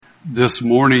This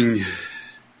morning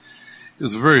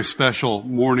is a very special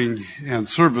morning and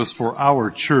service for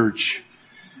our church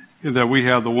in that we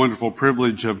have the wonderful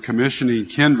privilege of commissioning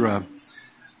Kendra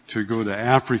to go to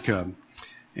Africa.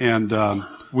 And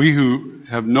we who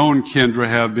have known Kendra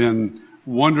have been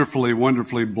wonderfully,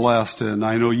 wonderfully blessed. And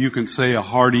I know you can say a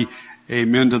hearty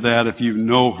amen to that if you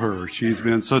know her. She's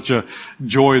been such a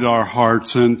joy to our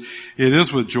hearts. And it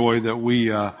is with joy that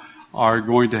we are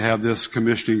going to have this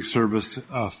commissioning service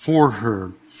for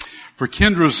her. For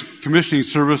Kendra's commissioning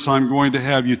service, I'm going to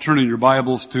have you turn in your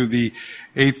Bibles to the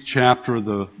 8th chapter of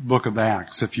the book of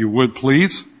Acts, if you would,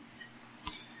 please.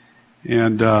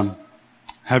 And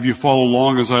have you follow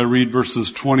along as I read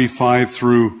verses 25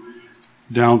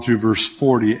 down through verse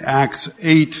 40. Acts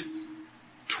 8,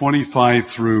 25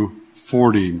 through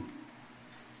 40.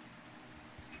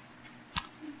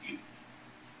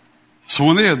 So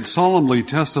when they had solemnly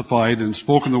testified and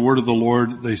spoken the word of the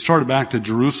Lord, they started back to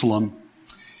Jerusalem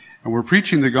and were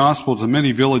preaching the gospel to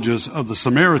many villages of the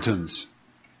Samaritans.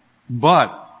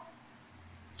 But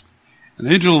an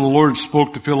angel of the Lord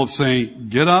spoke to Philip, saying,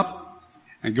 "Get up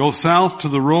and go south to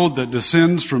the road that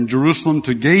descends from Jerusalem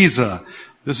to Gaza."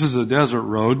 This is a desert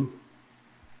road.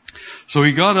 So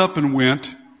he got up and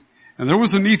went. And there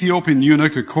was an Ethiopian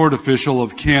eunuch, a court official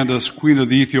of Candace, queen of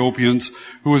the Ethiopians,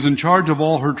 who was in charge of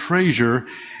all her treasure,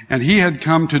 and he had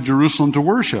come to Jerusalem to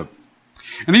worship.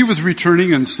 And he was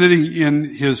returning and sitting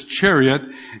in his chariot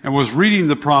and was reading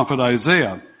the prophet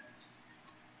Isaiah.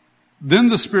 Then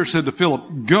the Spirit said to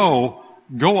Philip, Go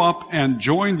up and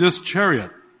join this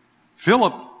chariot.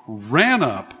 Philip ran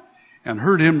up and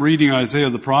heard him reading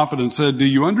Isaiah the prophet and said, "Do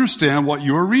you understand what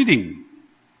you are reading?"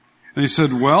 And he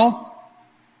said, "Well,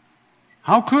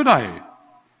 how could I,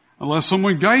 unless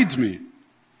someone guides me?"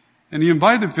 And he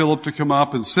invited Philip to come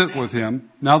up and sit with him.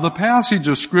 Now the passage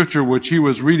of scripture which he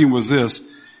was reading was this: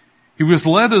 "He was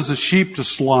led as a sheep to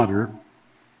slaughter,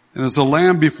 and as a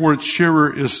lamb before its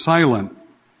shearer is silent,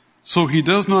 so he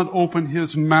does not open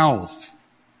his mouth.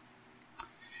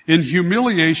 In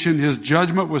humiliation his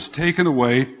judgment was taken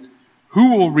away.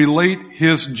 Who will relate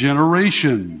his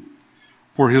generation?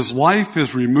 For his life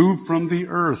is removed from the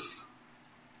earth."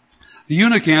 The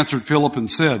eunuch answered Philip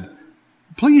and said,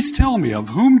 "Please tell me, of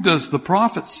whom does the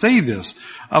prophet say this,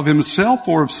 of himself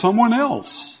or of someone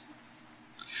else?"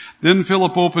 Then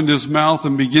Philip opened his mouth,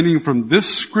 and beginning from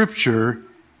this scripture,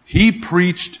 he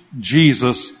preached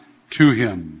Jesus to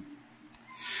him.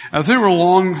 As they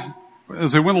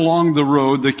went along the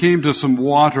road, they came to some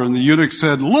water, and the eunuch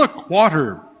said, "Look,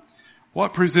 water!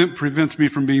 What prevents me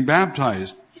from being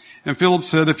baptized?" And Philip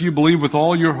said, "If you believe with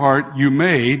all your heart, you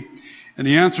may." And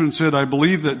he answered and said, "I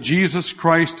believe that Jesus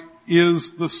Christ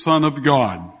is the Son of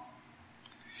God."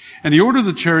 And he ordered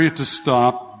the chariot to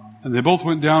stop, and they both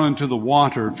went down into the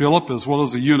water, Philip as well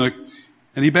as the eunuch,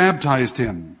 and he baptized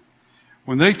him.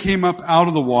 When they came up out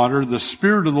of the water, the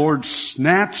Spirit of the Lord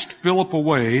snatched Philip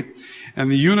away, and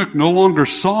the eunuch no longer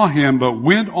saw him, but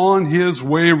went on his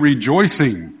way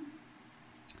rejoicing.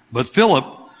 But Philip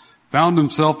found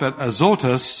himself at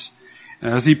Azotus,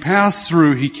 and as he passed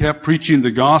through, he kept preaching the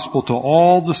gospel to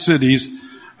all the cities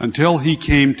until he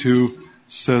came to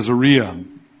Caesarea.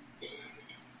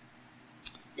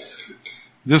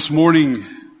 This morning,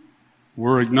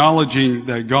 we're acknowledging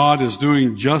that God is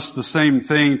doing just the same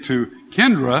thing to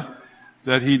Kendra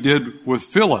that he did with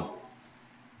Philip.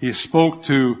 He spoke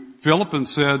to Philip and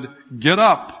said, "Get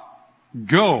up,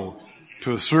 go,"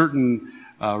 to a certain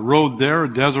road there,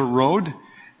 a desert road,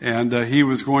 and he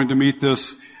was going to meet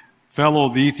this fellow,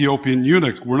 the Ethiopian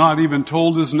eunuch. We're not even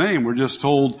told his name. We're just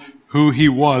told who he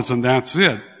was, and that's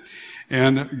it.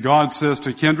 And God says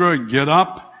to Kendra, "Get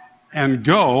up and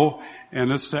go,"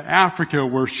 and it's to Africa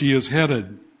where she is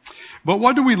headed. But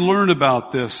what do we learn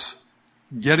about this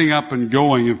getting up and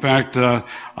going? In fact,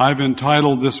 I've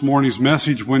entitled this morning's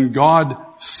message, "When God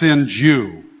Sends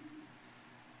You."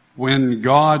 When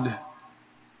God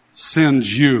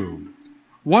sends you.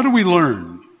 What do we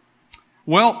learn?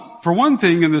 Well, for one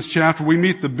thing, in this chapter, we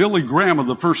meet the Billy Graham of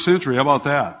the first century. How about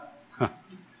that?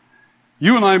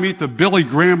 You and I meet the Billy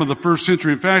Graham of the first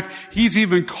century. In fact, he's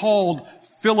even called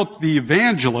Philip the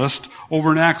Evangelist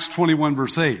over in Acts 21,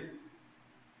 verse 8.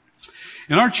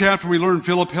 In our chapter, we learn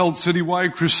Philip held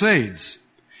citywide crusades,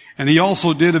 and he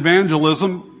also did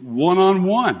evangelism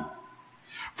one-on-one.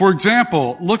 For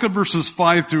example, look at verses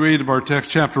 5 through 8 of our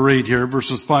text, chapter 8 here,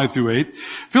 verses 5 through 8.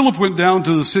 Philip went down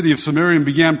to the city of Samaria and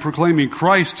began proclaiming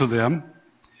Christ to them.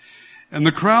 And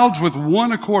the crowds with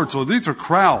one accord, so these are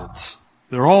crowds.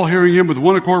 They're all hearing him with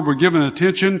one accord, were giving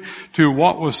attention to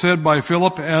what was said by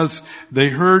Philip as they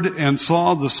heard and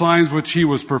saw the signs which he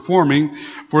was performing.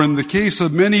 For in the case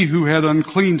of many who had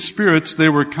unclean spirits, they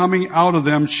were coming out of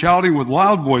them shouting with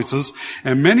loud voices,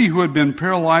 and many who had been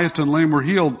paralyzed and lame were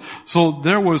healed. So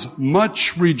there was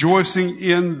much rejoicing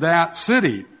in that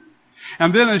city.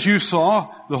 And then as you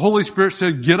saw, the Holy Spirit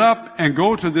said, get up and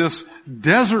go to this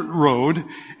desert road,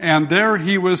 and there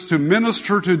he was to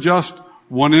minister to just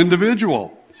one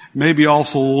individual. Maybe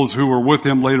also those who were with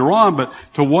him later on, but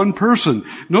to one person.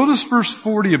 Notice verse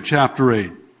 40 of chapter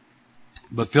 8.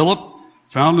 But Philip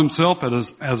found himself at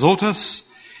Azotus,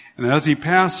 and as he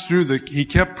passed through he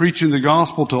kept preaching the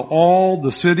gospel to all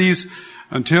the cities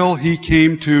until he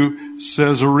came to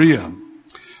Caesarea.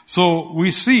 So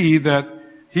we see that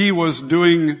he was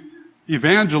doing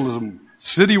evangelism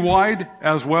citywide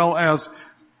as well as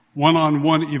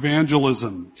one-on-one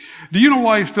evangelism. Do you know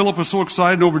why Philip was so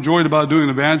excited and overjoyed about doing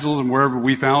evangelism wherever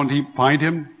we find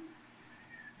him?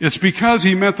 It's because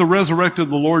he met the resurrected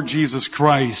the Lord Jesus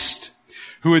Christ,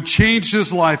 who had changed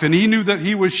his life, and he knew that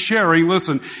he was sharing,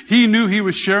 he knew he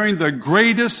was sharing the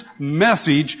greatest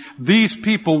message these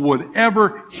people would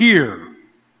ever hear.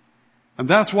 And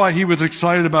that's why he was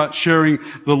excited about sharing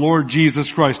the Lord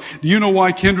Jesus Christ. Do you know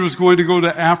why Kendra is going to go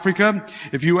to Africa?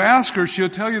 If you ask her, she'll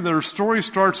tell you that her story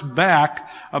starts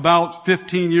back about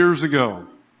 15 years ago,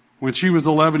 when she was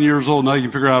 11 years old. Now you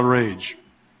can figure out her age.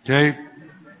 Okay?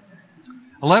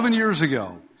 11 years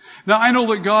ago. Now, I know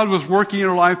that God was working in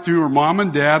her life through her mom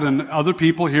and dad and other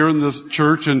people here in this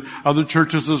church and other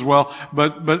churches as well.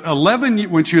 But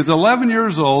when she was 11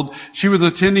 years old, she was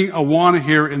attending Awana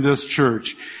here in this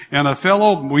church. And a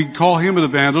fellow, we call him an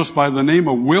evangelist by the name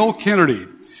of Will Kennedy,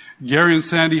 Gary and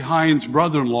Sandy Hines'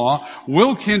 brother-in-law.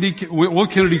 Will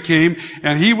Kennedy came,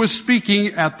 and he was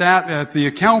speaking at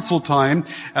the council time,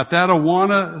 at that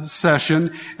Awana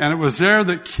session, and it was there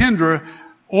that Kendra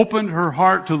opened her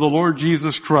heart to the Lord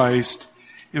Jesus Christ,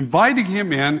 inviting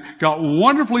him in, got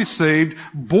wonderfully saved,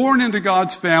 born into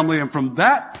God's family, and from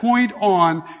that point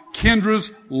on, Kendra's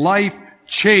life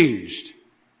changed.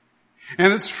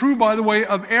 And it's true, by the way,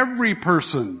 of every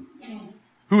person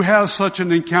who has such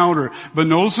an encounter. But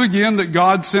notice again that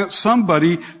God sent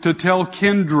somebody to tell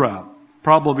Kendra,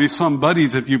 probably some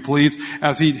buddies, if you please,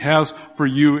 as he has for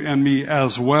you and me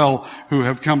as well, who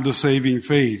have come to saving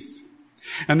faith.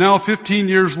 And now 15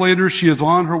 years later, she is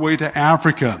on her way to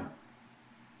Africa.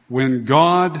 When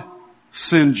God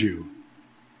sends you,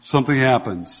 something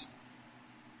happens.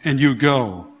 And you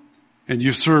go. And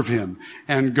you serve him.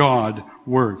 And God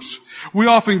works. We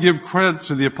often give credit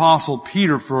to the Apostle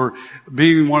Peter for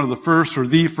being one of the first or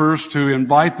the first to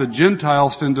invite the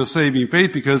Gentiles into saving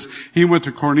faith, because he went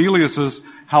to Cornelius'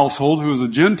 household, who was a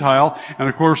Gentile, and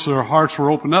of course their hearts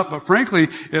were opened up. But frankly,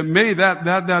 it may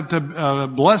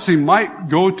that blessing might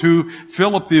go to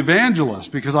Philip the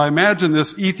evangelist, because I imagine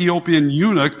this Ethiopian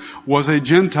eunuch was a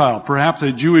Gentile, perhaps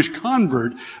a Jewish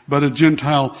convert, but a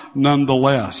Gentile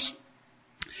nonetheless.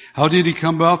 How did he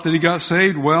come about that he got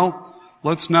saved? Well,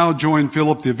 let's now join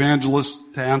Philip the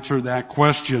evangelist to answer that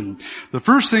question. The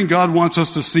first thing God wants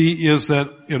us to see is that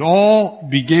it all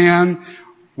began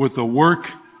with the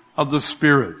work of the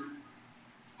Spirit.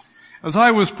 As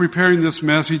I was preparing this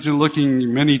message and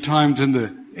looking many times in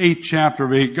the 8th chapter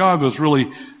of 8, God was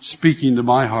really speaking to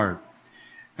my heart.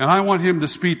 And I want him to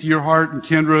speak to your heart, and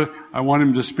Kendra, I want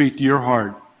him to speak to your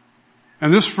heart.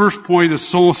 And this first point is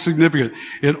so significant.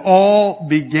 It all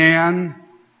began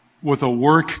with a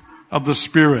work of the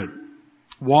Spirit.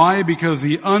 Why? Because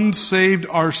the unsaved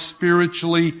are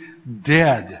spiritually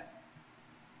dead.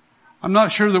 I'm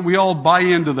not sure that we all buy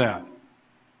into that.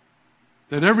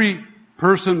 That every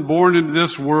person born into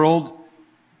this world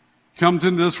comes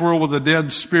into this world with a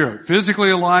dead spirit.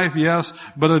 Physically alive, yes,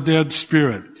 but a dead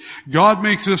spirit. God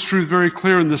makes this truth very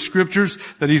clear in the scriptures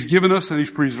that he's given us and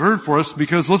he's preserved for us,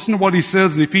 because listen to what he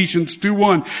says in Ephesians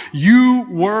 2:1. You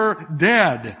were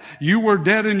dead. You were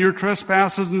dead in your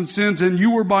trespasses and sins, and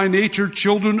you were by nature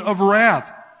children of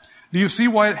wrath. Do you see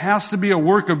why it has to be a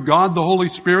work of God, the Holy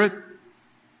Spirit,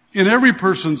 in every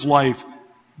person's life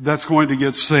that's going to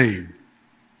get saved?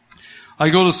 I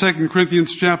go to 2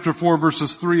 Corinthians chapter 4,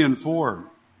 verses 3 and 4.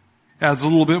 Adds a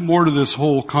little bit more to this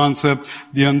whole concept.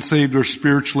 The unsaved are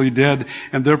spiritually dead,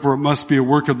 and therefore it must be a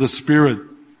work of the Spirit.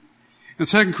 In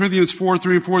 2 Corinthians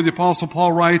 4:3-4, the Apostle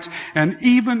Paul writes, and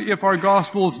even if our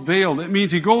gospel is veiled, it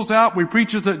means he goes out, we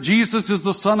preach that Jesus is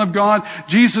the Son of God,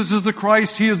 Jesus is the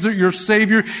Christ, He is your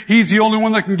Savior, He's the only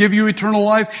one that can give you eternal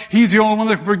life, He's the only one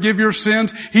that can forgive your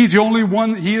sins, He's the only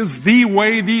one, He is the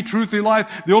way, the truth, the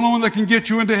life, the only one that can get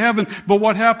you into heaven. But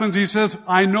what happens, he says,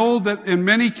 I know that in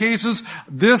many cases,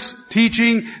 this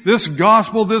teaching, this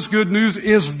gospel, this good news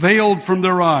is veiled from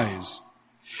their eyes.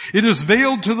 It is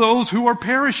veiled to those who are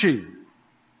perishing.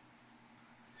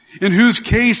 In whose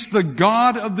case the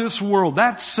God of this world,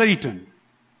 that's Satan,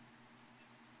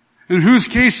 in whose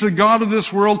case the God of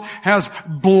this world has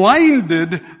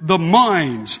blinded the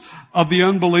minds of the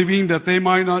unbelieving that they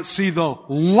might not see the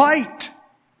light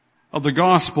of the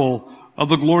gospel of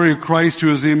the glory of Christ,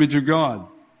 who is the image of God.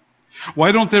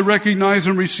 Why don't they recognize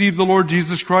and receive the Lord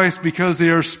Jesus Christ? Because they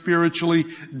are spiritually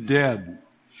dead.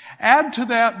 Add to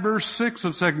that verse 6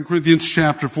 of 2 Corinthians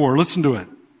chapter 4. Listen to it.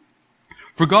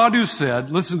 For God who said,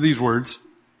 listen to these words,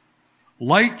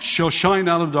 light shall shine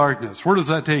out of darkness. Where does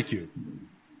that take you?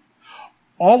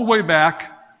 All the way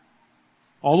back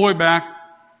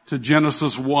to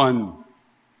Genesis 1,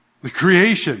 the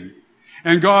creation.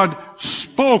 And God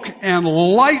spoke and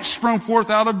light sprung forth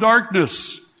out of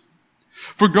darkness.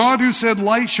 For God who said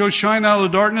light shall shine out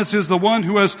of darkness is the one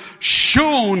who has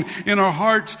shone in our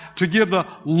hearts to give the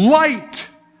light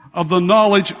of the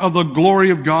knowledge of the glory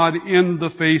of God in the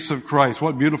face of Christ.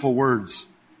 What beautiful words.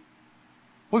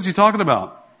 What is he talking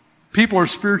about? People are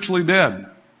spiritually dead.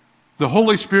 The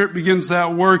Holy Spirit begins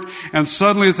that work, and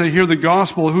suddenly as they hear the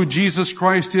gospel of who Jesus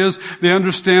Christ is, they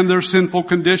understand their sinful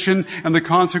condition and the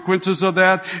consequences of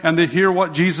that, and they hear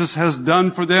what Jesus has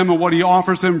done for them and what He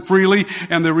offers them freely,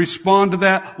 and they respond to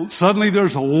that. Suddenly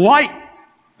there's light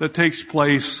that takes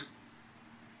place,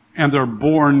 and they're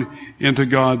born into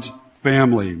God's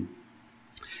family.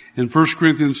 In 1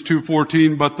 Corinthians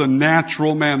 2:14, but the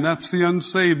natural man, that's the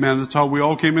unsaved man, that's how we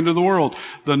all came into the world.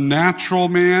 The natural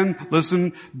man,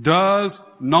 listen, does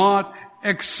not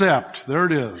accept, there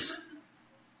it is.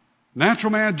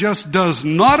 Natural man just does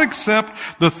not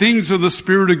accept the things of the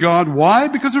Spirit of God. Why?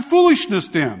 Because they're foolishness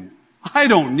to him. I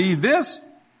don't need this.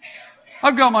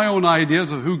 I've got my own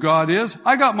ideas of who God is.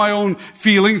 I got my own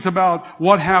feelings about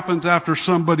what happens after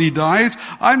somebody dies.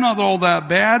 I'm not all that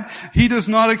bad. He does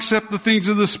not accept the things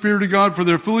of the Spirit of God for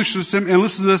their foolishness. And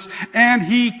listen to this, and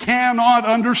he cannot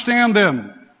understand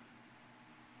them.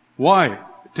 Why?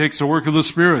 It takes the work of the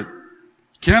Spirit.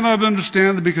 Cannot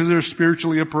understand them because they're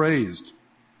spiritually appraised.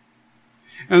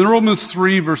 And in Romans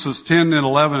 3 verses 10 and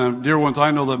 11, and dear ones, I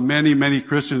know that many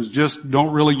Christians just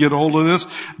don't really get a hold of this.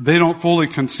 They don't fully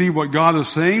conceive what God is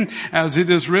saying. As it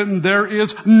is written, there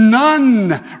is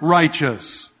none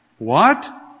righteous.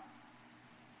 What?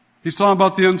 He's talking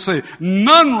about the unsaved.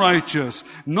 None righteous.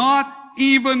 Not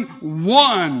even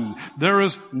one. There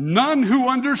is none who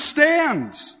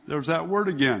understands. There's that word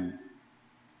again.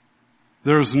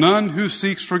 There is none who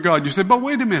seeks for God. You say, but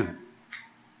wait a minute.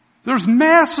 There's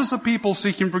masses of people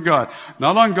seeking for God.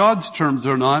 Not on God's terms,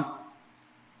 they're not.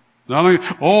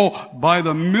 By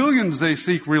the millions they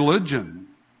seek religion.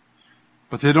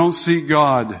 But they don't seek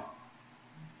God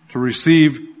to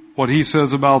receive what He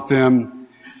says about them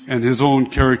and His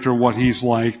own character, what He's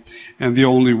like, and the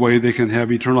only way they can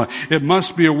have eternal life. It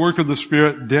must be a work of the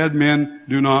Spirit. Dead men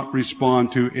do not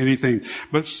respond to anything.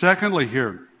 But secondly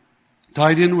here,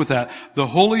 tied in with that, the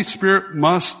Holy Spirit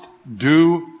must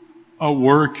do a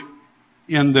work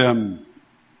in them.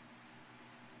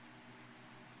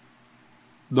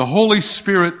 The Holy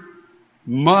Spirit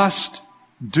must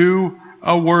do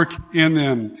a work in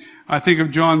them. I think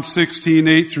of John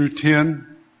 16:8-10.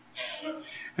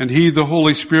 And He, the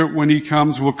Holy Spirit, when He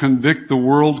comes, will convict the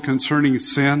world concerning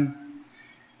sin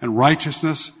and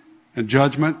righteousness and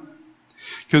judgment.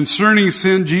 Concerning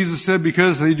sin, Jesus said,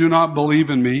 because they do not believe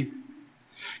in Me.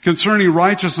 Concerning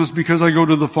righteousness, because I go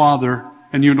to the Father,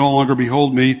 and you no longer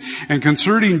behold Me. And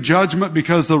concerning judgment,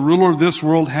 because the ruler of this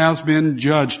world has been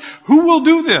judged. Who will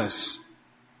do this?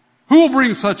 Who will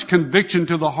bring such conviction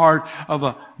to the heart of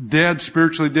a dead,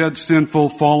 spiritually dead, sinful,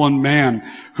 fallen man?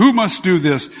 Who must do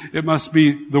this? It must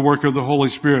be the work of the Holy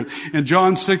Spirit. In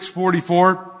John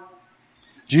 6:44,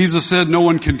 Jesus said, no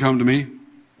one can come to Me.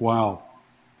 Wow.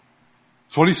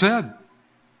 That's what He said.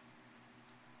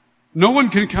 No one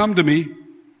can come to Me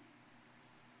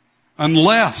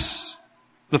unless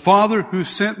the Father who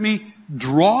sent Me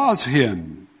draws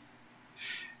him.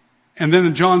 And then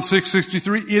in John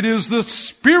 6:63, it is the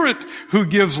Spirit who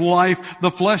gives life.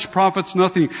 The flesh profits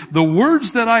nothing. The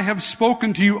words that I have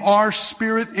spoken to you are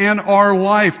spirit and are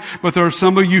life. But there are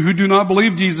some of you who do not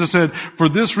believe. Jesus said, for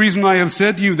this reason I have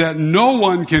said to you that no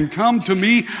one can come to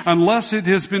me unless it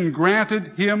has been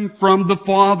granted him from the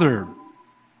Father.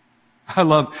 I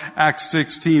love Acts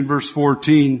 16 verse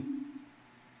 14.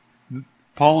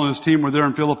 Paul and his team were there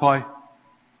in Philippi.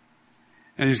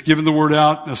 And he's given the word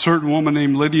out. A certain woman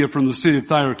named Lydia from the city of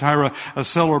Thyatira, a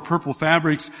seller of purple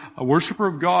fabrics, a worshiper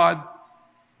of God,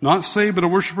 not saved, but a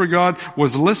worshiper of God,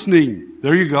 was listening.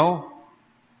 There you go.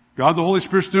 God, the Holy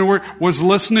Spirit's doing work, was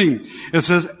listening. It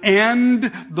says, and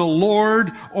the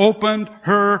Lord opened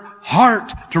her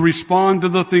heart to respond to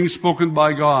the things spoken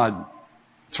by God.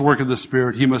 It's the work of the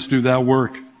Spirit. He must do that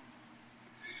work.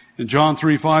 In John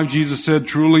 3:5, Jesus said,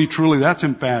 truly, truly, that's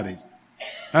emphatic.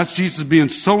 That's Jesus being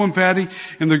so emphatic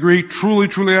in the Greek. Truly,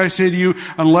 truly, I say to you,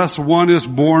 unless one is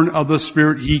born of the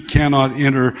Spirit, he cannot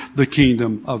enter the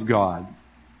kingdom of God.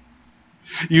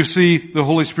 You see, the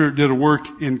Holy Spirit did a work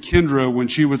in Kendra when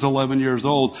she was 11 years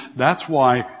old. That's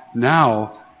why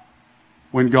now,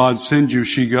 when God sends you,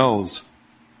 she goes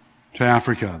to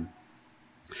Africa.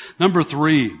 Number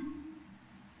 3.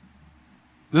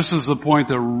 This is the point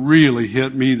that really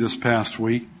hit me this past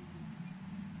week.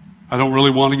 I don't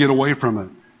really want to get away from it.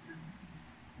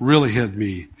 Really hit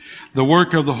me. The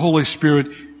work of the Holy Spirit,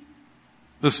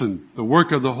 listen, the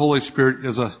work of the Holy Spirit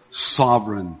is a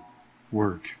sovereign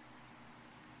work.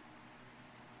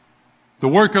 The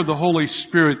work of the Holy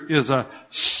Spirit is a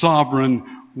sovereign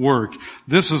work.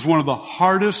 This is one of the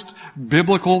hardest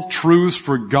biblical truths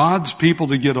for God's people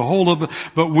to get a hold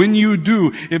of. But when you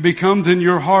do, it becomes in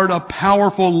your heart a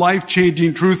powerful,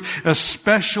 life-changing truth,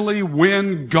 especially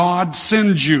when God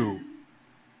sends you.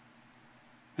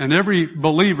 And every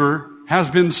believer has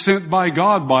been sent by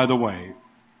God, by the way.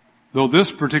 Though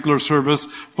this particular service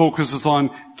focuses on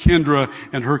Kendra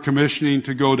and her commissioning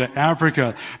to go to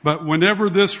Africa. But whenever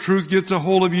this truth gets a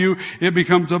hold of you, it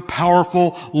becomes a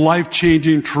powerful,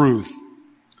 life-changing truth.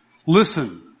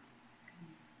 Listen.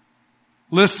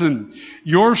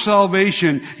 Your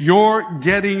salvation, your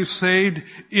getting saved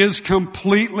is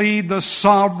completely the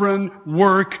sovereign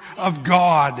work of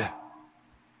God.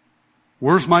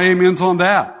 Where's my amens on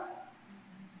that?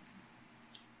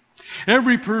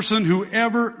 Every person who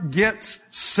ever gets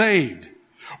saved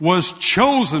was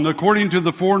chosen according to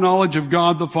the foreknowledge of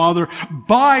God the Father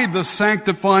by the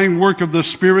sanctifying work of the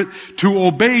Spirit to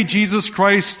obey Jesus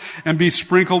Christ and be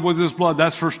sprinkled with His blood.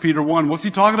 That's 1 Peter 1. What's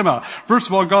he talking about? First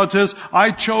of all, God says,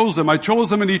 I chose them. I chose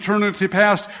them in eternity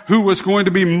past who was going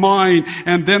to be mine.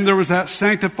 And then there was that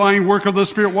sanctifying work of the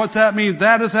Spirit. What's that mean?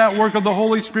 That is that work of the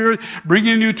Holy Spirit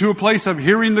bringing you to a place of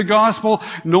hearing the gospel,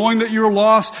 knowing that you're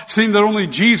lost, seeing that only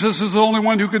Jesus is the only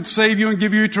one who could save you and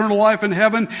give you eternal life in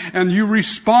heaven, and you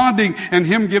responding and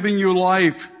Him giving you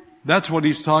life. That's what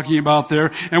He's talking about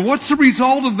there. And what's the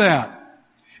result of that?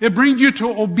 It brings you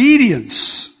to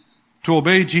obedience, to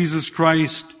obey Jesus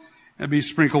Christ and be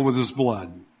sprinkled with His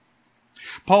blood.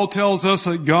 Paul tells us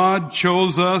that God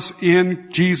chose us in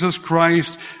Jesus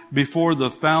Christ before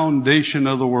the foundation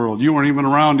of the world. You weren't even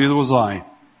around, neither was I.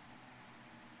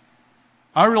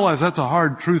 I realize that's a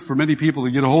hard truth for many people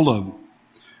to get a hold of.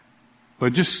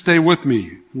 But just stay with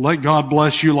me. Let God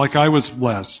bless you like I was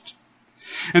blessed.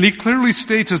 And he clearly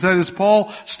states us that as Paul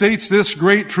states this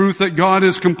great truth that God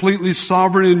is completely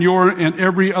sovereign in your and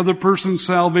every other person's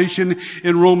salvation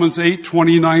in Romans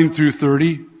 8:29 through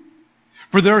 30.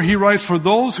 For there he writes, for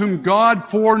those whom God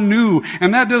foreknew.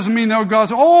 And that doesn't mean that God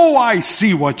says, oh, I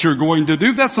see what you're going to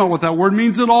do. That's not what that word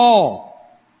means at all.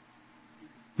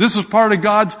 This is part of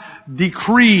God's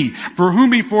decree. For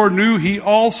whom He foreknew, He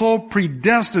also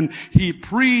predestined. He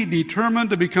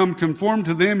predetermined to become conformed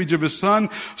to the image of His Son,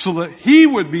 so that He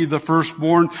would be the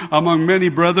firstborn among many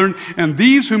brethren. And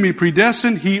these whom He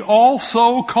predestined, He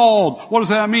also called. What does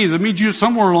that mean? It means you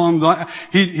somewhere along the line.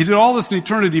 He did all this in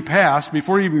eternity past,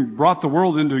 before He even brought the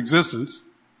world into existence.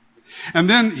 And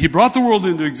then He brought the world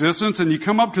into existence, and you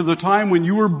come up to the time when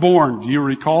you were born. Do you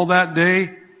recall that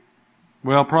day?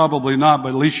 Well, probably not, but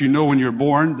at least you know when you're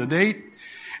born, the date.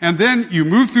 And then you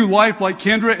move through life like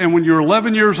Kendra, and when you're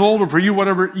 11 years old, or for you,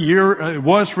 whatever year it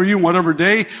was for you, whatever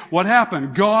day, what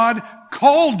happened? God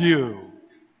called you.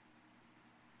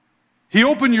 He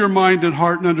opened your mind and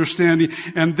heart and understanding,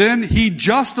 and then He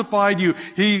justified you.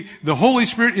 The Holy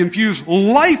Spirit infused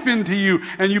life into you,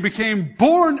 and you became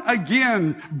born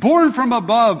again, born from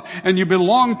above, and you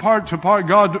belong part of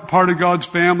God's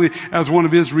family as one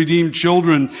of His redeemed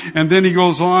children. And then he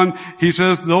goes on, he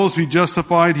says, those He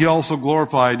justified, He also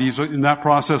glorified. He's in that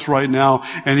process right now,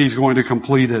 and He's going to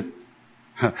complete it.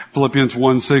 Philippians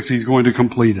 1:6, he's going to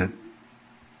complete it.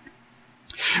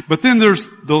 But then there's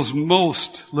those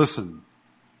listen,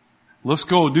 let's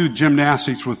go do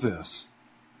gymnastics with this.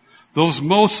 Those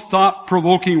most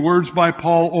thought-provoking words by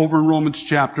Paul over in Romans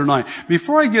chapter 9.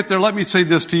 Before I get there, let me say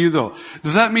this to you though.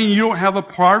 Does that mean you don't have a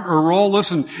part or role?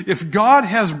 Listen, if God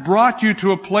has brought you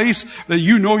to a place that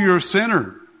you know you're a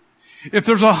sinner, if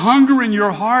there's a hunger in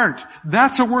your heart,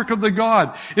 that's a work of the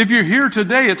God. If you're here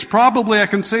today, it's probably, I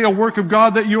can say, a work of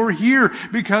God that you're here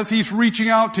because He's reaching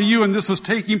out to you and this is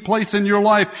taking place in your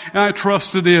life, and I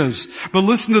trust it is. But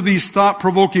listen to these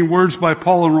thought-provoking words by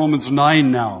Paul in Romans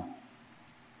 9 now.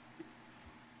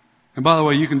 And by the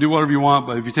way, you can do whatever you want,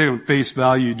 but if you take them at face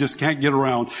value, you just can't get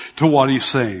around to what he's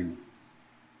saying.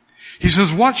 He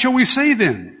says, what shall we say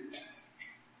then?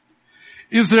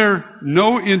 Is there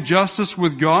no injustice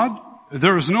with God?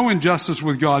 There is no injustice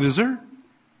with God, is there?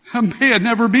 May it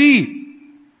never be.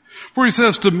 For he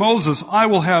says to Moses, I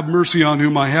will have mercy on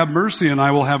whom I have mercy, and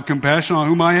I will have compassion on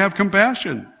whom I have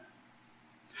compassion.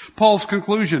 Paul's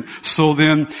conclusion, so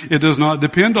then it does not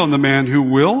depend on the man who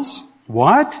wills.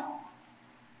 What?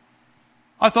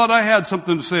 I thought I had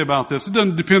something to say about this. It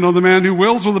doesn't depend on the man who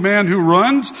wills or the man who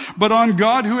runs, but on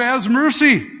God who has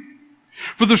mercy.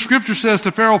 For the scripture says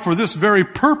to Pharaoh, for this very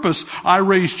purpose I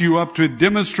raised you up to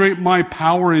demonstrate my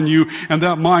power in you, and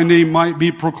that my name might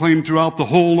be proclaimed throughout the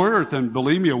whole earth. And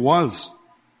believe me, it was.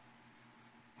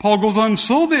 Paul goes on,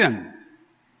 so then,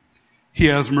 he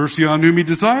has mercy on whom he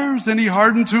desires, and he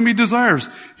hardens whom he desires.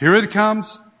 Here it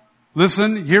comes.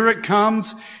 Listen, here it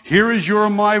comes. Here is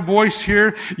my voice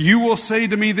here. You will say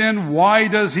to me then, why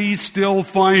does he still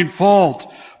find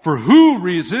fault? For who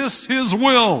resists his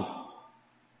will?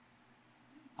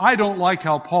 I don't like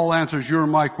how Paul answers your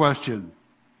and my question.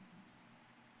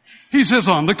 He says,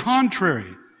 on the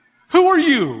contrary, who are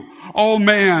you, O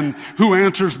man, who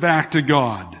answers back to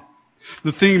God?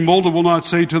 The thing molded will not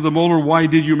say to the molder, why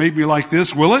did you make me like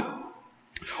this, will it?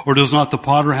 Or does not the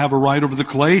potter have a right over the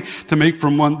clay to make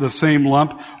from the same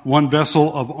lump one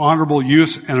vessel of honorable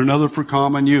use and another for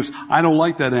common use? I don't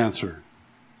like that answer.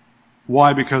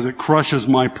 Why? Because it crushes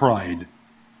my pride.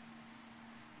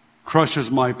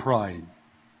 Crushes my pride.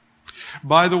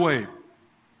 By the way,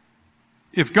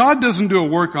 if God doesn't do a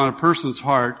work on a person's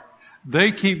heart,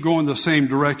 they keep going the same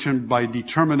direction by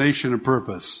determination and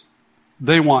purpose.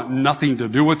 They want nothing to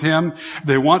do with Him.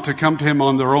 They want to come to Him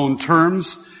on their own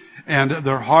terms. And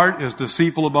their heart is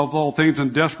deceitful above all things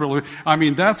and desperately. I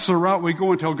mean, that's the route we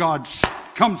go until God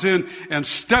comes in and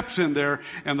steps in there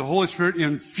and the Holy Spirit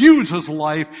infuses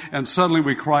life and suddenly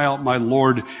we cry out, my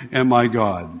Lord and my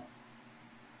God.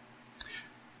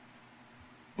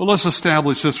 But let's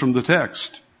establish this from the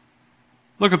text.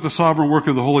 Look at the sovereign work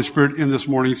of the Holy Spirit in this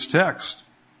morning's text.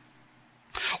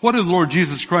 What did the Lord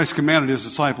Jesus Christ commanded His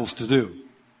disciples to do?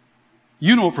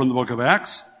 You know it from the book of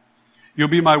Acts. You'll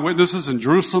be my witnesses in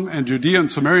Jerusalem and Judea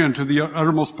and Samaria and to the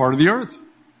uttermost part of the earth.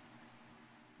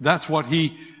 That's what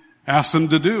He asked them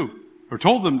to do, or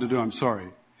told them to do,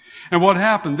 And what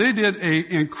happened? They did an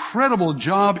incredible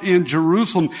job in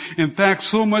Jerusalem. In fact,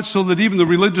 so much so that even the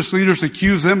religious leaders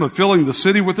accused them of filling the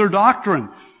city with their doctrine.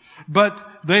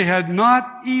 But they had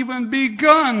not even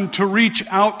begun to reach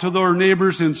out to their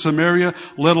neighbors in Samaria,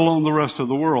 let alone the rest of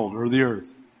the world or the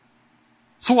earth.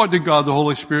 So what did God the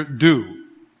Holy Spirit do?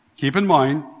 Keep in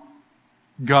mind,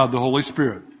 God the Holy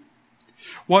Spirit.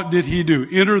 What did He do?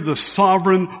 Enter the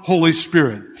sovereign Holy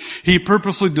Spirit. He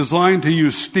purposely designed to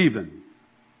use Stephen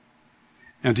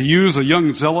and to use a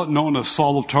young zealot known as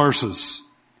Saul of Tarsus.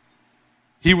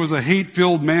 He was a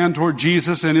hate-filled man toward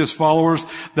Jesus and His followers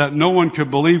that no one could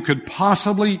believe could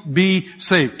possibly be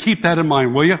saved. Keep that in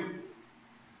mind, will you?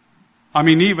 I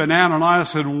mean, even Ananias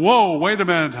said, whoa, wait a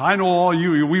minute. I know all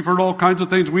you. We've heard all kinds of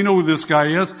things. We know who this guy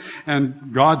is.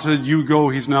 And God said, you go.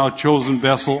 He's now a chosen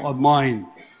vessel of mine.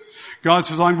 God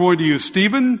says, I'm going to use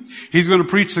Stephen. He's going to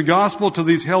preach the gospel to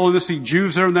these Hellenistic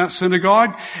Jews there in that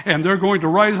synagogue. And they're going to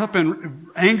rise up in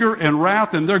anger and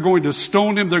wrath. And they're going to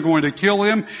stone him. They're going to kill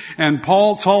him. And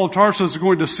Saul of Tarsus, is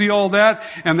going to see all that.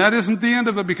 And that isn't the end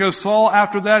of it, because Saul,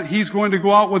 after that, he's going to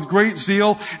go out with great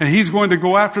zeal. And he's going to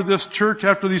go after this church,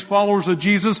 after these followers of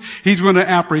Jesus. He's going to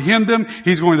apprehend them.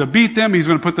 He's going to beat them. He's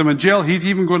going to put them in jail. He's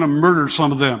even going to murder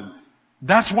some of them.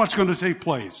 That's what's going to take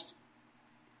place.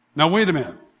 Now, wait a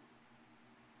minute.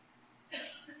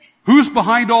 Who's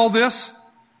behind all this?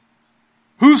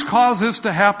 Who's caused this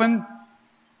to happen?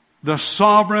 The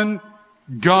sovereign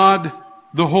God,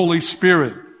 the Holy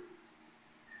Spirit.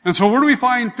 And so where do we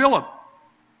find Philip?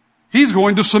 He's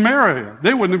going to Samaria.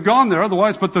 They wouldn't have gone there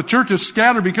otherwise, but the church is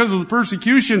scattered because of the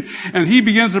persecution, and he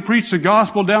begins to preach the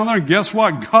gospel down there, and guess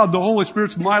what? God, the Holy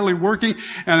Spirit's mightily working,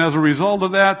 and as a result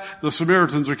of that, the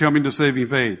Samaritans are coming to saving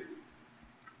faith.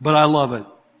 But I love it.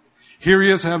 Here he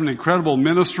is having an incredible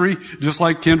ministry, just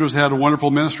like Kendra's had a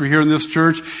wonderful ministry here in this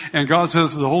church, and God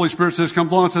says, the Holy Spirit says,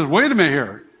 comes along and says, wait a minute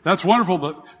here. That's wonderful,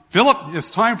 but Philip, it's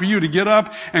time for you to get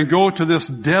up and go to this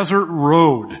desert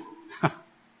road.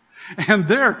 And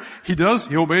there he does.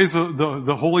 He obeys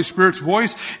the Holy Spirit's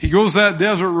voice. He goes that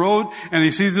desert road and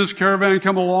he sees this caravan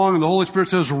come along and the Holy Spirit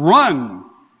says, run.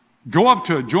 Go up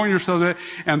to it. Join yourselves.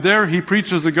 And there he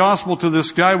preaches the gospel to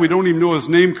this guy. We don't even know his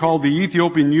name, called the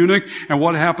Ethiopian eunuch. And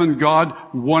what happened? God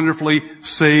wonderfully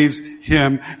saves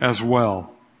him as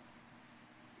well.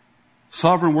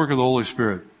 Sovereign work of the Holy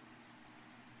Spirit.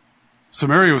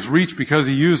 Samaria was reached because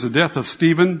he used the death of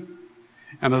Stephen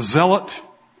and a zealot.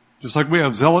 Just like we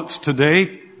have zealots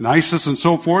today, and ISIS and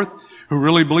so forth, who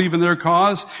really believe in their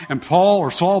cause. And Paul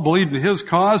or Saul believed in his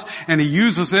cause, and he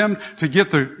uses them to get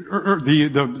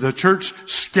the church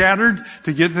scattered,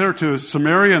 to get there to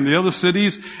Samaria and the other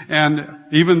cities, and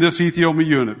even this Ethiopian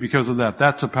eunuch because of that.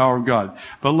 That's the power of God.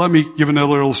 But let me give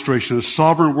another illustration. The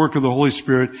sovereign work of the Holy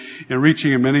Spirit in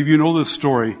reaching, and many of you know this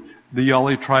story, the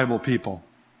Yali tribal people.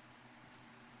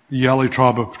 The Yali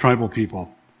tribal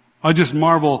people. I just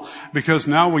marvel because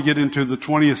now we get into the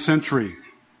 20th century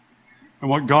and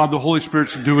what God the Holy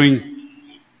Spirit's doing,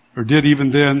 or did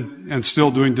even then, and still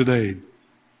doing today.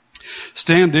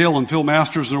 Stan Dale and Phil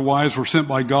Masters and their wives were sent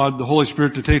by God the Holy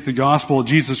Spirit to take the gospel of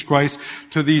Jesus Christ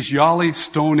to these Yali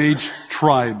Stone Age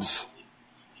tribes.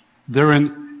 They're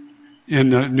in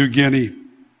New Guinea.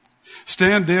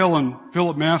 Stan Dale and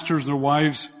Philip Masters and their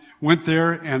wives went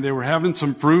there, and they were having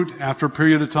some fruit after a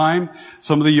period of time.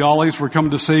 Some of the Yalis were coming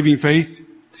to saving faith.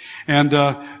 And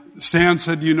Stan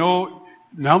said, you know,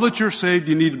 now that you're saved,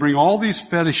 you need to bring all these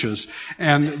fetishes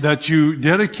and that you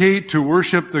dedicate to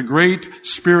worship the great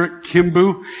spirit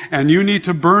Kimbu, and you need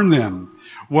to burn them.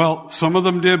 Well, some of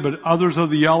them did, but others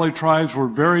of the Yali tribes were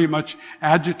very much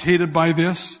agitated by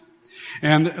this.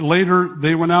 And later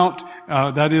they went out,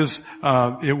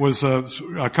 it was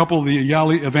a couple of the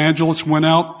Yali evangelists went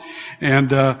out and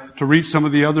to reach some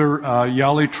of the other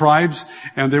Yali tribes,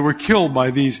 and they were killed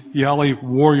by these Yali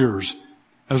warriors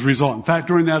as a result. In fact,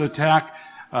 during that attack,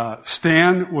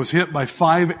 Stan was hit by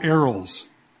 5 arrows.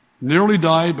 Nearly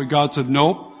died, but God said,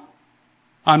 nope,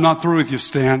 I'm not through with you,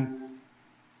 Stan.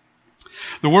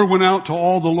 The word went out to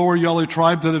all the lower Yali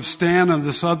tribes that if Stan and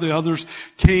the others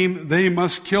came, they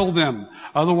must kill them.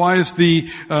 Otherwise, the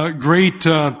great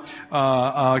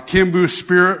Kimbu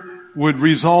spirit would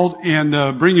result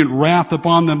in bringing wrath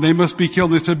upon them. They must be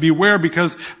killed. They said, beware,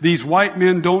 because these white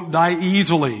men don't die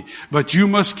easily. But you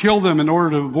must kill them in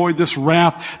order to avoid this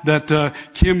wrath that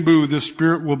Kimbu, the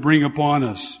spirit, will bring upon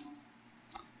us.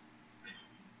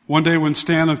 One day when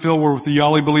Stan and Phil were with the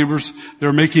Yali believers, they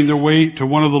were making their way to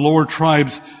one of the lower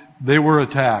tribes. They were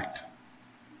attacked.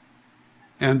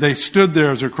 And they stood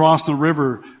there as they crossed the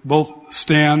river, both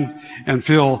Stan and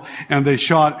Phil, and they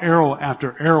shot arrow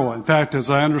after arrow. In fact, as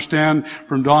I understand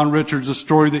from Don Richards, the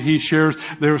story that he shares,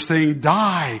 they were saying,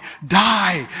 die,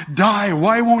 die, die.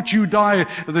 Why won't you die?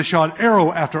 And they shot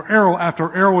arrow after arrow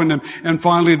after arrow in them, and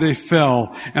finally they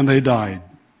fell and they died.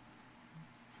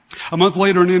 A month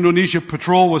later in Indonesia,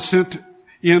 patrol was sent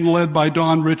in, led by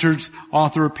Don Richards,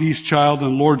 author of Peace Child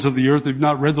and Lords of the Earth. If you've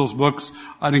not read those books,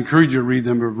 I'd encourage you to read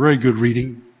them. They're very good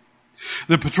reading.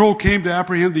 The patrol came to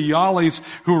apprehend the Yalis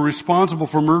who were responsible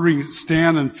for murdering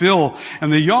Stan and Phil.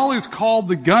 And the Yalis called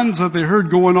the guns that they heard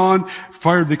going on,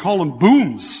 fired. They called them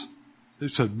booms. They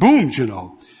said booms, you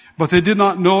know. But they did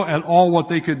not know at all what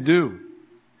they could do.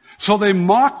 So they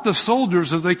mocked the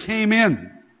soldiers as they came in.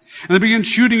 And they began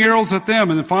shooting arrows at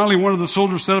them. And then finally one of the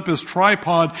soldiers set up his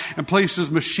tripod and placed his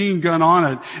machine gun on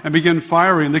it and began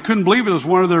firing. They couldn't believe it as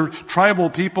one of their tribal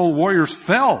people, warriors,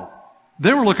 fell.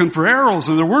 They were looking for arrows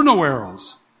and there were no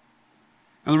arrows.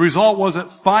 And the result was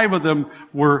that 5 of them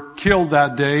were killed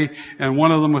that day, and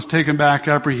one of them was taken back,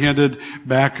 apprehended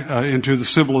back into the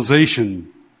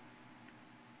civilization.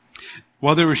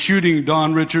 While they were shooting,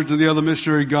 Don Richards and the other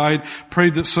missionary guide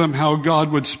prayed that somehow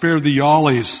God would spare the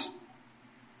Yalis.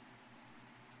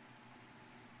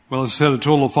 Well, it said a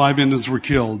total of 5 Indians were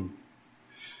killed.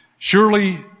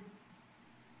 Surely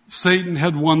Satan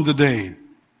had won the day,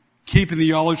 keeping the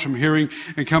Yalis from hearing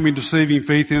and coming to saving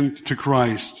faith into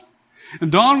Christ.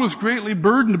 And Don was greatly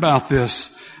burdened about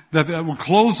this, that would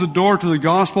close the door to the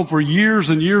gospel for years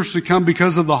and years to come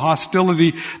because of the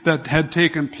hostility that had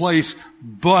taken place.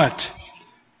 But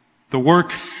the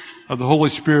work of the Holy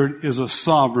Spirit is a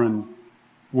sovereign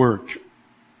work.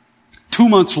 2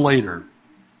 months later,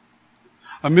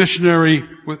 a missionary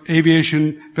with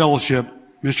Aviation Fellowship,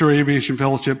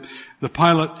 the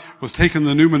pilot was taking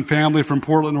the Newman family from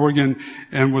Portland, Oregon,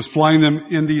 and was flying them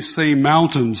in these same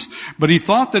mountains. But he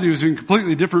thought that he was in a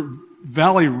completely different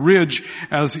valley ridge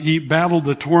as he battled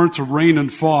the torrents of rain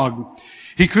and fog.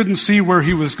 He couldn't see where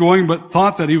he was going, but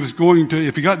thought that he was going to,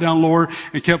 if he got down lower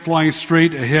and kept flying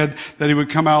straight ahead, that he would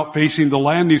come out facing the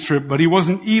landing strip. But he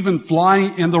wasn't even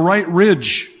flying in the right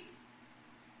ridge.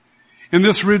 In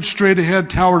this ridge straight ahead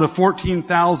towered a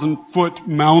 14,000-foot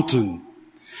mountain.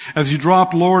 As he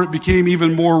dropped lower, it became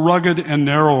even more rugged and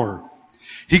narrower.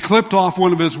 He clipped off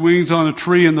one of his wings on a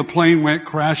tree and the plane went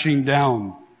crashing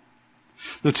down.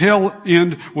 The tail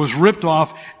end was ripped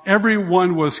off.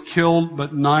 Everyone was killed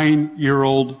but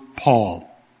 9-year-old Paul,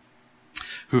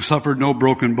 who suffered no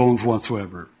broken bones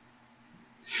whatsoever.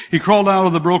 He crawled out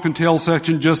of the broken tail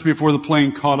section just before the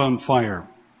plane caught on fire.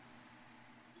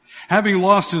 Having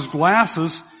lost his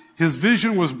glasses, his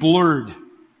vision was blurred.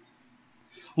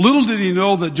 Little did he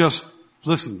know that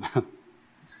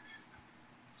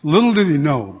little did he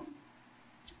know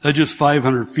that just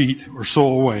 500 feet or so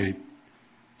away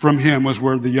from him was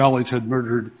where the Yalites had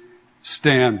murdered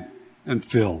Stan and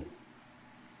Phil.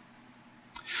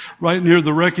 Right near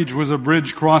the wreckage was a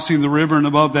bridge crossing the river, and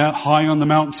above that, high on the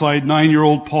mountainside,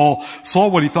 9-year-old Paul saw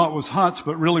what he thought was huts,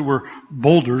 but really were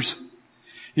boulders.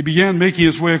 He began making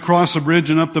his way across the bridge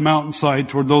and up the mountainside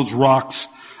toward those rocks,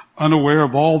 unaware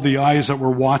of all the eyes that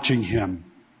were watching him.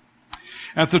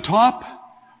 At the top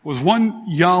was one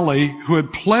Yali who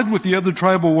had pled with the other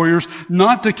tribal warriors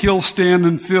not to kill Stan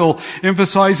and Phil,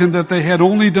 emphasizing that they had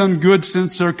only done good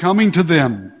since their coming to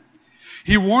them.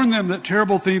 He warned them that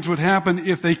terrible things would happen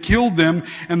if they killed them,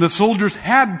 and the soldiers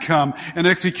had come and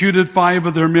executed 5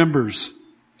 of their members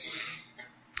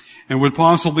and would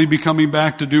possibly be coming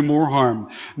back to do more harm.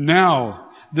 Now,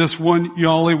 this one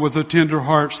Yali with a tender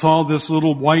heart saw this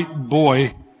little white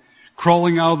boy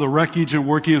crawling out of the wreckage and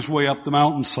working his way up the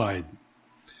mountainside.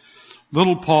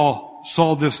 Little Paul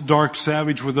saw this dark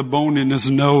savage with a bone in his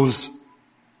nose,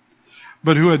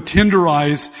 but who had tender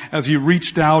eyes as he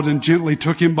reached out and gently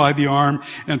took him by the arm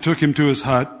and took him to his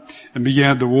hut and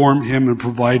began to warm him and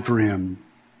provide for him.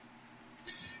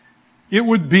 It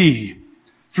would be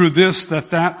through this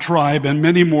that tribe and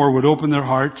many more would open their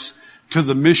hearts to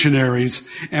the missionaries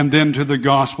and then to the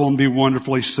gospel and be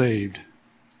wonderfully saved.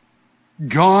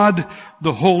 God,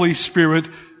 the Holy Spirit,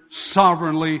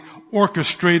 sovereignly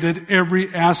orchestrated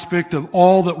every aspect of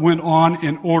all that went on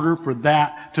in order for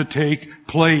that to take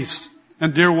place.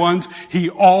 And dear ones, He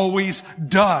always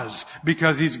does,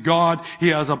 because He's God. He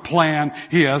has a plan.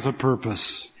 He has a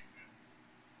purpose.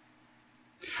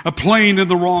 A plane in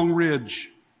the wrong ridge.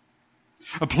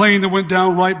 A plane that went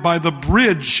down right by the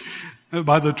bridge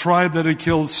by the tribe that had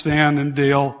killed Stan and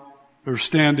Dale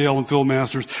and Phil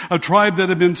Masters. A tribe that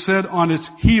had been set on its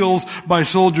heels by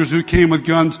soldiers who came with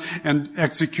guns and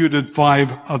executed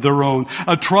 5 of their own.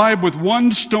 A tribe with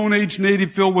one Stone Age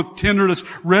native filled with tenderness,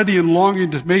 ready and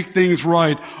longing to make things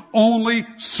right. Only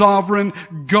sovereign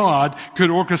God could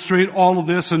orchestrate all of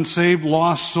this and save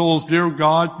lost souls. Dear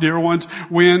God, dear ones,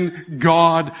 when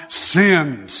God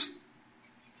sins,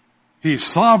 He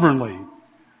sovereignly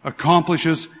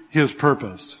accomplishes His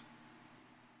purpose.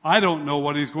 I don't know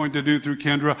what He's going to do through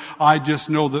Kendra. I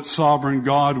just know that sovereign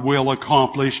God will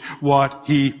accomplish what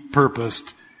He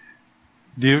purposed,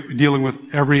 dealing with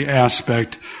every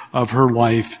aspect of her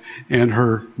life and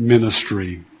her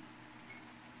ministry.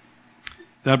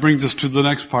 That brings us to the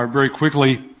next part very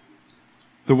quickly,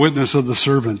 the witness of the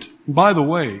servant. By the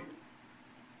way,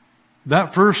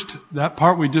 that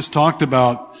part we just talked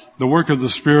about, the work of the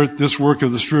Spirit, this work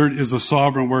of the Spirit is a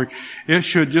sovereign work. It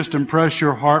should just impress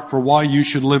your heart for why you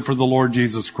should live for the Lord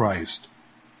Jesus Christ.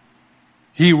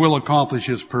 He will accomplish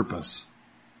His purpose.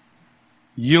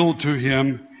 Yield to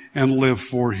Him and live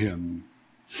for Him.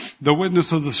 The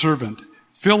witness of the servant.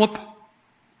 Philip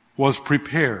was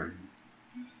prepared.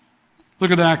 Look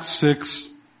at Acts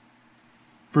 6,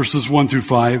 verses 1 through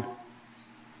 5.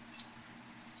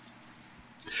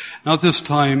 Now at this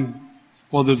time,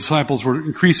 while the disciples were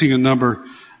increasing in number,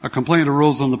 a complaint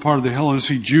arose on the part of the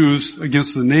Hellenistic Jews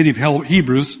against the native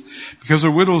Hebrews because their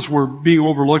widows were being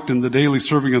overlooked in the daily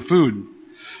serving of food.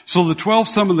 So the 12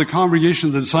 summoned the congregation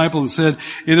of the disciples and said,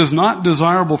 "It is not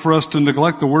desirable for us to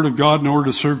neglect the word of God in order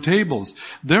to serve tables.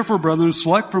 Therefore, brethren,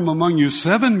 select from among you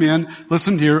 7 men,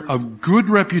 listen here, of good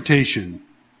reputation,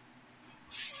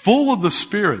 full of the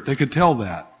Spirit," they could tell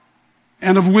that,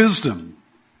 "and of wisdom,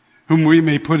 whom we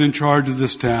may put in charge of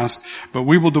this task, but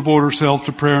we will devote ourselves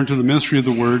to prayer and to the ministry of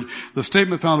the word." The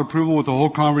statement found approval with the whole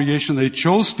congregation. They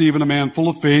chose Stephen, a man full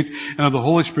of faith and of the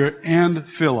Holy Spirit, and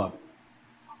Philip.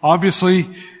 Obviously,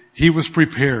 he was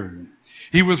prepared.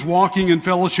 He was walking in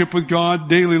fellowship with God,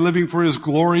 daily living for His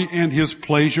glory and His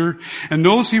pleasure, and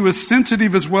knows he was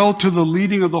sensitive as well to the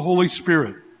leading of the Holy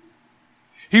Spirit.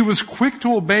 He was quick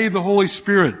to obey the Holy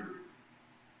Spirit.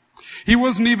 He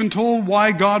wasn't even told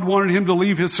why God wanted him to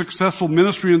leave his successful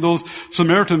ministry in those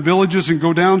Samaritan villages and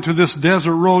go down to this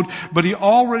desert road, but he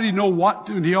already knew what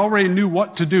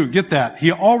to do. Get that.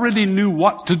 He already knew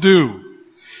what to do.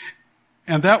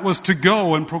 And that was to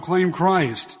go and proclaim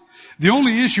Christ. The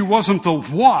only issue wasn't the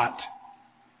what,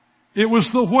 it was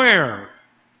the where.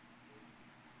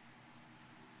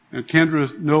 And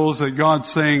Kendra knows that God's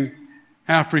saying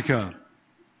Africa.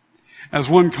 As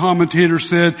one commentator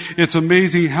said, it's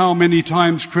amazing how many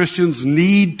times Christians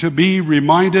need to be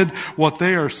reminded what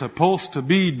they are supposed to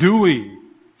be doing.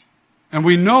 And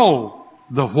we know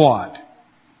the what.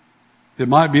 It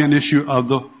might be an issue of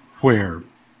the where.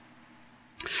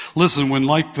 Listen, when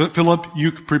like Philip,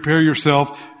 you prepare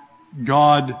yourself,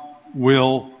 God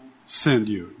will send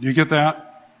you. Do you get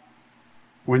that?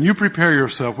 When you prepare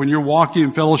yourself, when you're walking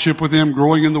in fellowship with Him,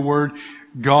 growing in the Word,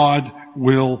 God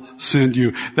will send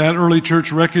you. That early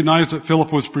church recognized that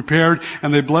Philip was prepared,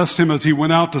 and they blessed him as he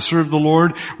went out to serve the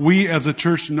Lord. We as a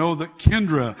church know that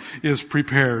Kendra is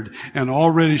prepared, and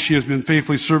already she has been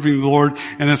faithfully serving the Lord,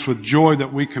 and it's with joy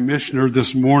that we commission her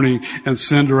this morning and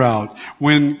send her out.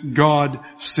 When God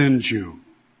sends you.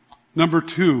 Number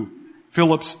 2,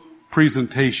 Philip's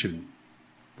presentation.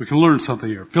 We can learn something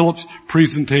here. Philip's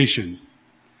presentation.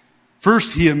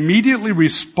 First, he immediately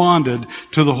responded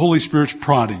to the Holy Spirit's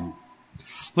prodding.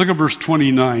 Look at verse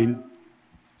 29.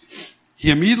 He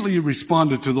immediately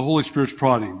responded to the Holy Spirit's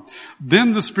prodding.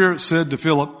 Then the Spirit said to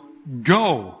Philip,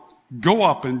 go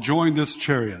up and join this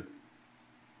chariot.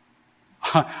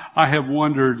 I have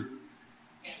wondered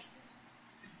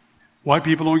why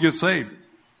people don't get saved.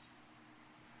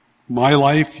 My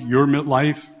life, your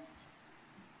life.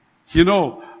 You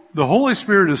know, the Holy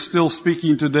Spirit is still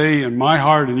speaking today in my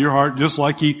heart and your heart, just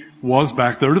like He was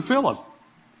back there to Philip.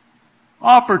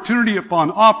 Opportunity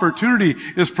upon opportunity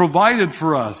is provided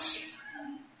for us.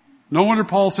 No wonder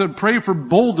Paul said, pray for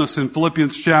boldness in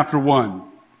Philippians chapter 1,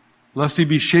 lest he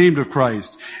be ashamed of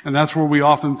Christ. And that's where we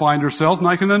often find ourselves, and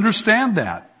I can understand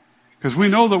that. Because we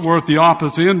know that we're at the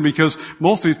opposite end, because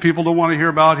most of these people don't want to hear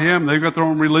about Him. They've got their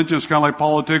own religion. It's kind of like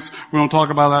politics. We don't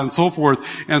talk about that and so forth.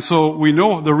 And so we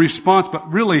know the response,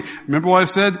 but really, remember what I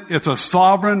said? It's a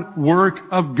sovereign work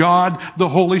of God, the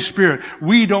Holy Spirit.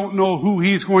 We don't know who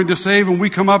He's going to save, and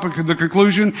we come up with the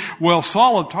conclusion, well,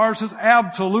 Saul of Tarsus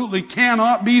absolutely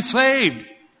cannot be saved.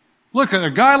 Look,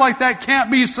 a guy like that can't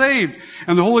be saved.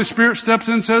 And the Holy Spirit steps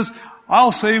in and says,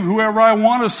 I'll save whoever I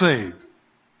want to save.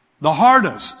 The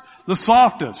hardest. The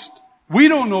softest. We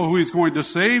don't know who He's going to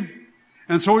save.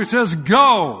 And so He says,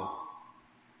 go.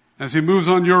 As He moves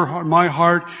on my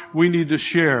heart, we need to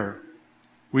share.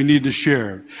 We need to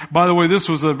share. By the way, this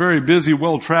was a very busy,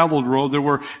 well-traveled road.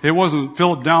 It wasn't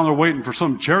Philip down there waiting for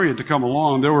some chariot to come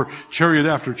along. There were chariot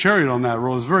after chariot on that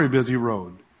road. It was a very busy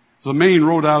road. It's the main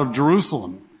road out of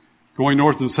Jerusalem, going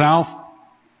north and south.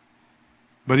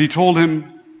 But He told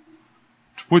him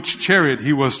which chariot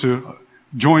he was to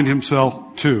join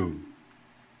himself to.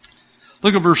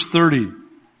 Look at verse 30.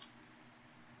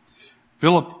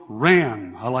 Philip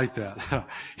ran. I like that.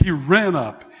 He ran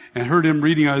up and heard him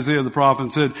reading Isaiah the prophet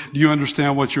and said, do you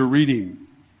understand what you're reading?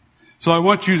 So I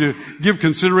want you to give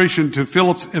consideration to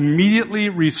Philip's immediately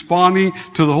responding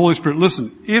to the Holy Spirit.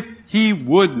 Listen, if he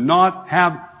would not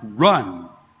have run,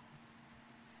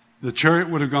 the chariot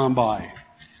would have gone by.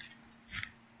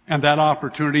 And that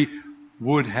opportunity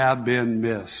would have been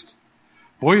missed.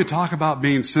 Boy, you talk about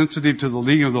being sensitive to the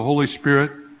leading of the Holy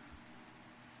Spirit.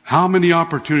 How many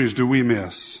opportunities do we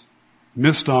miss?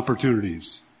 Missed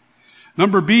opportunities.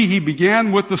 Number B, he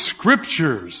began with the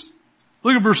Scriptures.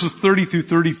 Look at verses 30 through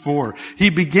 34.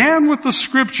 He began with the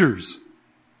Scriptures.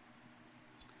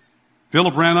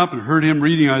 Philip ran up and heard him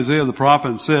reading Isaiah the prophet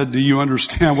and said, do you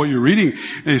understand what you're reading?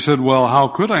 And he said, well, how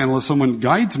could I unless someone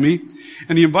guides me?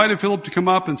 And he invited Philip to come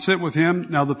up and sit with him.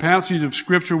 Now the passage of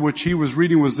Scripture which he was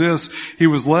reading was this: he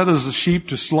was led as a sheep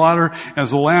to slaughter,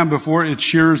 as a lamb before its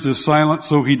shearers is silent,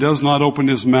 so he does not open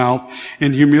his mouth.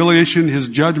 In humiliation his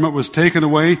judgment was taken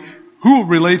away. Who will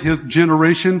relate his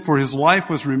generation? For his life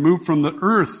was removed from the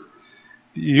earth.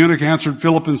 The eunuch answered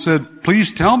Philip and said,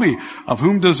 please tell me, of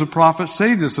whom does the prophet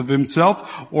say this, of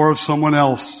himself or of someone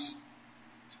else?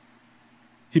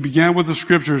 He began with the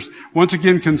Scriptures. Once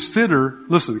again, consider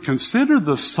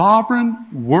the sovereign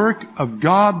work of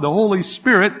God, the Holy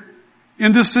Spirit,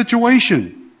 in this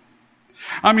situation.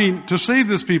 I mean, to save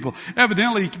this people.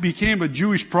 Evidently, he became a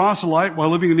Jewish proselyte while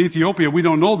living in Ethiopia. We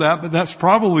don't know that, but that's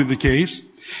probably the case.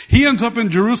 He ends up in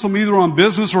Jerusalem either on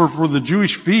business or for the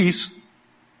Jewish feast.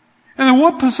 And then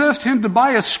what possessed him to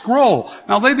buy a scroll?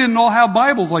 Now, they didn't all have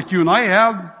Bibles like you and I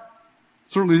have.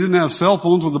 Certainly didn't have cell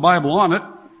phones with the Bible on it.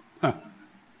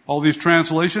 All these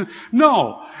translations.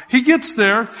 No. He gets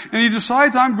there and he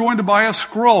decides, I'm going to buy a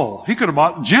scroll. He could have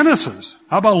bought Genesis.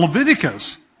 How about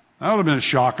Leviticus? That would have been a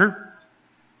shocker.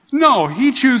 No,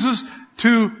 he chooses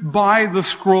to buy the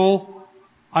scroll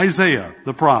Isaiah,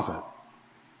 the prophet.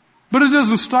 But it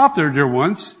doesn't stop there, dear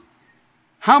ones.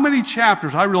 How many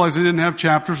chapters? I realize they didn't have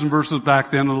chapters and verses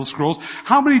back then on those scrolls.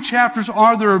 How many chapters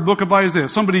are there in the book of Isaiah?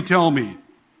 Somebody tell me.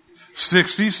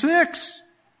 66.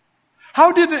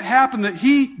 How did it happen that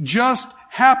he just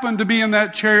happened to be in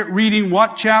that chariot reading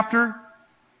what chapter?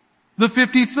 The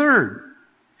 53rd.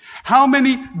 How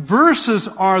many verses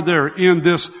are there in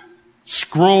this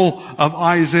scroll of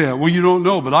Isaiah? Well, you don't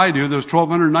know, but I do. There's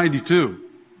 1,292.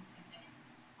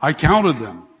 I counted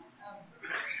them.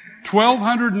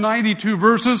 1,292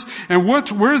 verses. And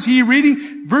where is he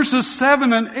reading? Verses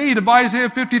 7 and 8 of Isaiah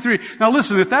 53. Now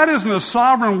listen, if that isn't a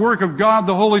sovereign work of God,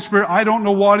 the Holy Spirit, I don't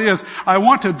know what is. I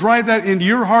want to drive that into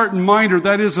your heart and mind, or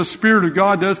that is the Spirit of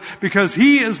God does, because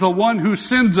He is the one who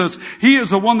sends us. He is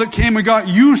the one that came and got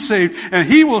you saved, and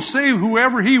He will save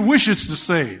whoever He wishes to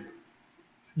save.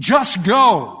 Just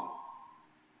go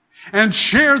and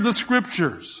share the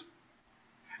Scriptures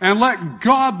and let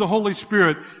God, the Holy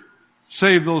Spirit,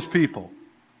 save those people.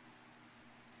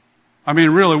 I mean,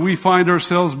 really, we find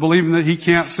ourselves believing that He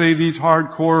can't save these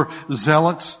hardcore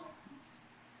zealots.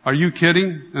 Are you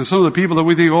kidding? And some of the people that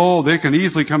we think, oh, they can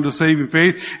easily come to saving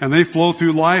faith, and they flow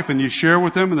through life, and you share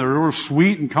with them, and they're real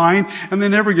sweet and kind, and they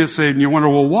never get saved. And you wonder,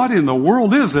 well, what in the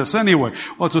world is this anyway?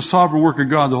 Well, it's a sovereign work of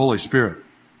God, the Holy Spirit.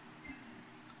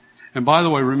 And by the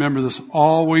way, remember this,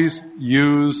 always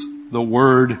use the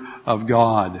Word of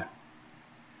God.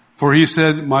 For He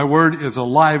said, my word is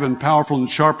alive and powerful and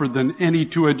sharper than any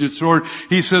two-edged sword.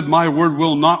 He said, my word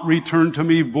will not return to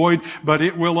me void, but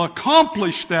it will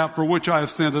accomplish that for which I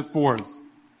have sent it forth.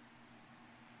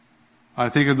 I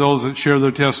think of those that share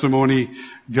their testimony.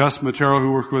 Gus Matero,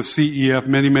 who worked with CEF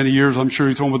many, many years. I'm sure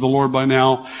he's home with the Lord by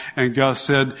now. And Gus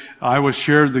said, I was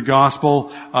shared the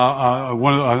gospel.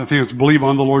 I think it's believe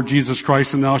on the Lord Jesus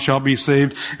Christ and thou shalt be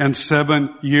saved. And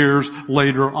 7 years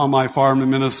later on my farm in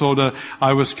Minnesota,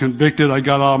 I was convicted. I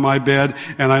got out of my bed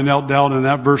and I knelt down and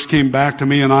that verse came back to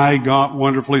me and I got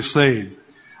wonderfully saved.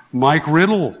 Mike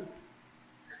Riddle.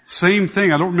 Same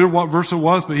thing. I don't remember what verse it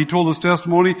was, but he told his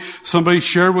testimony. Somebody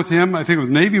shared with him. I think it was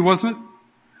Navy, wasn't it?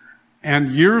 And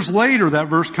years later, that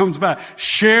verse comes back.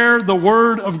 Share the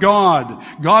Word of God.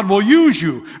 God will use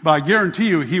you, but I guarantee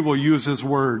you He will use His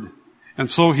Word. And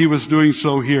so He was doing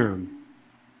so here.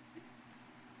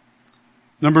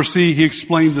 Number C, He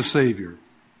explained the Savior.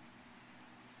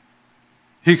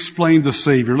 He explained the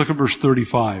Savior. Look at verse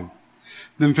 35.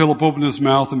 Then Philip opened his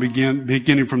mouth and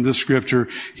beginning from this scripture,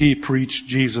 he preached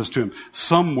Jesus to him.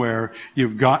 Somewhere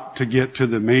you've got to get to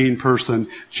the main person,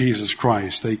 Jesus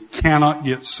Christ. They cannot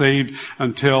get saved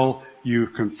until you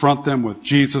confront them with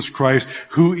Jesus Christ,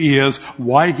 who He is,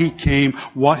 why He came,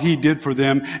 what He did for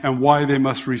them, and why they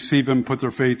must receive Him and put their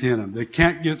faith in Him. They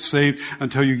can't get saved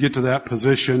until you get to that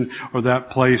position or that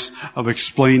place of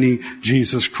explaining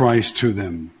Jesus Christ to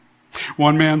them.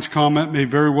 One man's comment may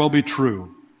very well be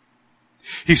true.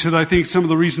 He said, I think some of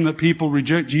the reason that people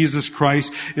reject Jesus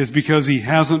Christ is because He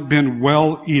hasn't been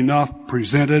well enough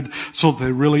presented so that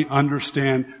they really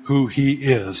understand who He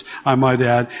is, I might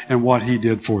add, and what He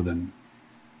did for them.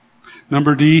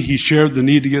 Number D, He shared the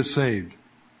need to get saved.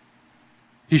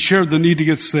 He shared the need to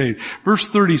get saved. Verse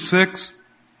 36,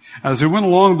 as they went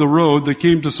along the road, they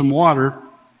came to some water,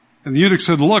 and the eunuch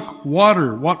said, look,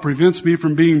 water, what prevents me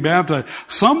from being baptized?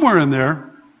 Somewhere in there,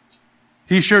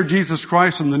 he shared Jesus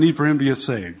Christ and the need for him to get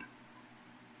saved.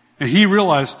 And he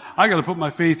realized, I got to put my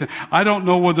faith in. I don't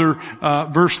know whether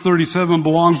verse 37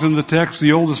 belongs in the text.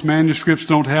 The oldest manuscripts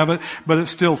don't have it, but it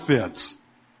still fits.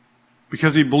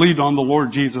 Because he believed on the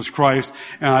Lord Jesus Christ,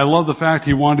 and I love the fact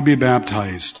he wanted to be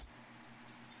baptized.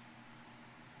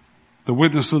 The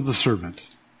witness of the servant.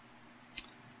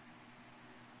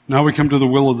 Now we come to the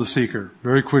will of the seeker.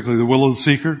 Very quickly, the will of the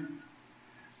seeker.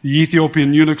 The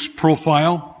Ethiopian eunuch's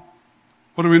profile.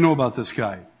 What do we know about this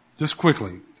guy? Just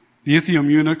quickly. The Ethiopian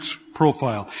eunuch's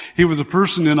profile. He was a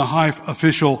person in a high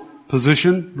official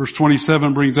position. Verse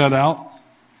 27 brings that out.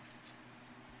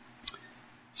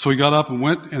 So he got up and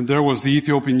went, and there was the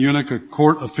Ethiopian eunuch, a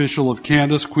court official of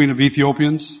Candace, queen of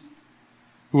Ethiopians,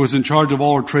 who was in charge of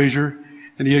all her treasure,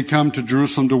 and he had come to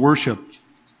Jerusalem to worship.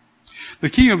 The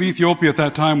king of Ethiopia at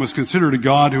that time was considered a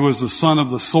god who was the son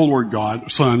of the solar god,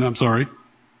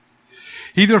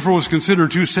 He therefore was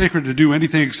considered too sacred to do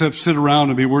anything except sit around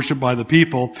and be worshipped by the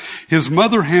people. His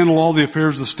mother handled all the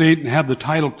affairs of the state and had the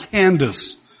title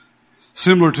Candace,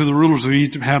 similar to the rulers of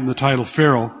Egypt having the title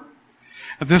Pharaoh.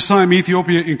 At this time,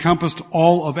 Ethiopia encompassed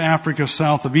all of Africa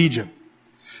south of Egypt.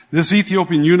 This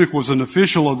Ethiopian eunuch was an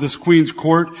official of this queen's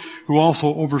court who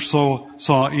also oversaw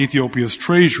Ethiopia's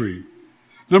treasury.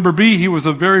 Number B, he was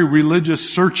a very religious,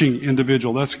 searching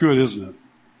individual. That's good, isn't it?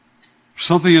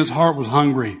 Something in his heart was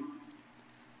hungry.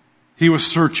 He was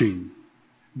searching.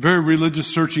 Very religious,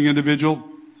 searching individual.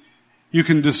 You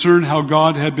can discern how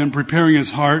God had been preparing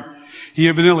his heart. He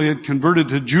evidently had converted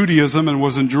to Judaism and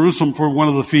was in Jerusalem for one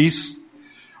of the feasts.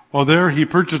 While there, he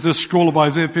purchased this scroll of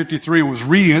Isaiah 53 and was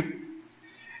reading it.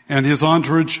 And his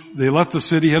entourage, they left the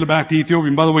city, headed back to Ethiopia.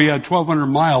 And by the way, he had 1,200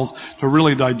 miles to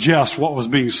really digest what was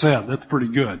being said. That's pretty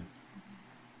good.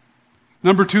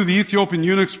 Number 2, the Ethiopian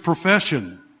eunuch's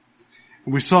profession.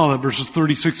 And we saw that, verses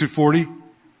 36 through 40.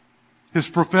 His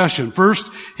profession.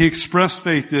 First, he expressed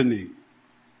faith, didn't he?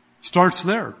 Starts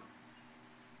there.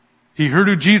 He heard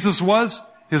who Jesus was,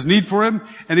 his need for him,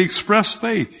 and he expressed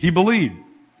faith. He believed.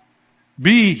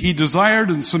 B, he desired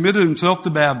and submitted himself to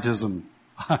baptism.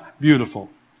 Beautiful.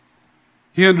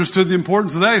 He understood the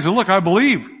importance of that. He said, look, I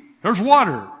believe. There's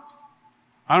water.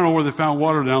 I don't know where they found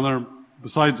water down there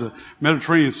besides the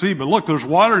Mediterranean Sea, but look, there's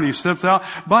water, and he steps out.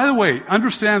 By the way,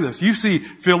 understand this. You see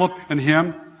Philip and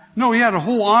him. No, he had a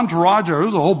whole entourage. There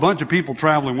was a whole bunch of people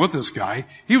traveling with this guy.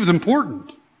 He was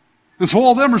important. And so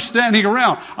all of them are standing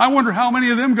around. I wonder how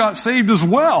many of them got saved as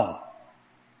well.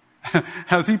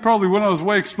 As he probably went on his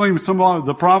way explaining some of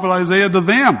the prophet Isaiah to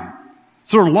them.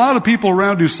 So there are a lot of people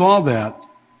around who saw that.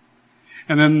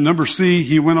 And then number C,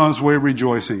 he went on his way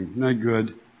rejoicing. Isn't that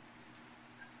good?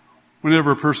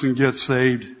 Whenever a person gets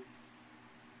saved,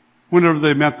 whenever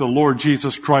they met the Lord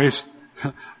Jesus Christ,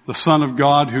 the Son of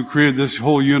God who created this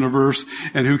whole universe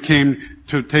and who came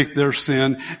to take their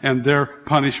sin and their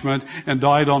punishment and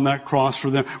died on that cross for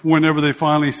them. Whenever they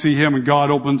finally see him and God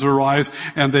opens their eyes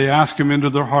and they ask him into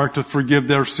their heart to forgive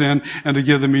their sin and to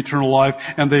give them eternal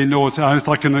life, and they know it's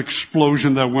like an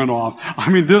explosion that went off. I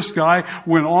mean, this guy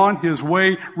went on his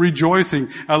way rejoicing.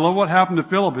 I love what happened to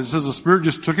Philip. It says the Spirit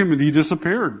just took him and he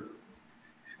disappeared.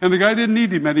 And the guy didn't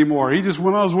need him anymore. He just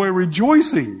went on his way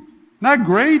rejoicing. Isn't that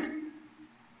great?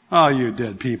 Oh, you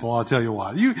dead people, I'll tell you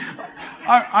what.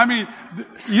 I mean,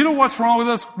 you know what's wrong with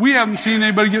us? We haven't seen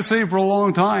anybody get saved for a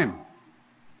long time.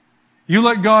 You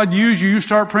let God use you. You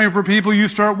start praying for people. You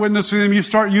start witnessing them. You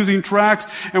start using tracts.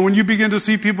 And when you begin to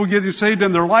see people getting saved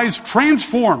and their lives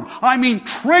transformed, I mean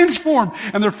transformed,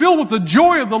 and they're filled with the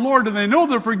joy of the Lord, and they know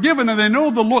they're forgiven, and they know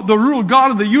the real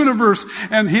God of the universe,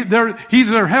 and He's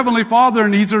their Heavenly Father,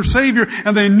 and He's their Savior,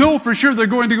 and they know for sure they're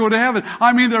going to go to heaven.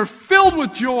 I mean, they're filled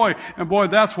with joy. And boy,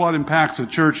 that's what impacts the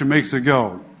church and makes it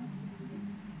go.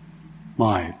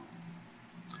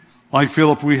 Like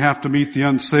Philip, we have to meet the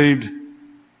unsaved,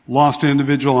 lost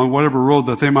individual on whatever road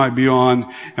that they might be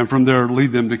on, and from there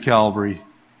lead them to Calvary,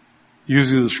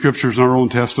 using the scriptures and our own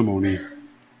testimony.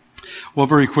 Well,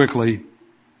 very quickly,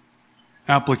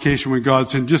 application when God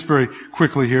said, just very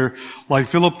quickly here, like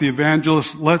Philip the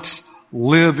evangelist, let's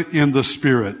live in the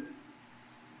Spirit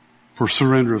for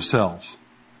surrender of self.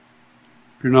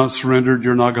 If you're not surrendered,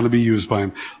 you're not going to be used by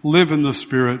Him. Live in the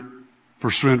Spirit for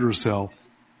surrender of self.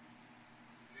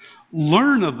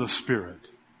 Learn of the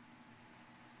Spirit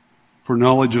for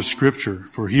knowledge of Scripture,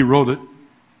 for He wrote it.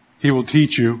 He will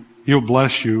teach you. He'll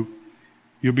bless you.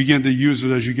 You'll begin to use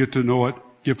it as you get to know it,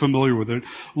 get familiar with it.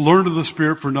 Learn of the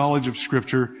Spirit for knowledge of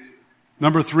Scripture.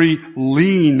 Number 3,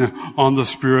 lean on the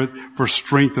Spirit for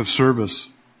strength of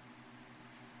service.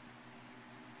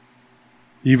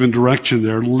 Even direction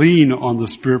there. Lean on the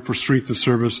Spirit for strength of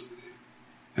service.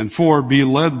 And 4, be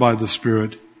led by the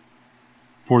Spirit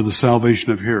for the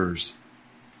salvation of hearers.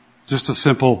 Just a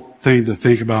simple thing to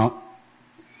think about.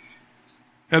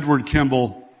 Edward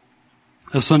Kimball,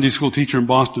 a Sunday school teacher in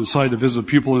Boston, decided to visit a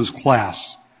pupil in his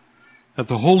class that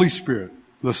the Holy Spirit,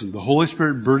 listen, the Holy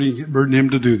Spirit burdened him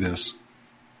to do this.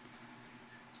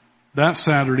 That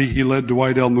Saturday, he led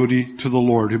Dwight L. Moody to the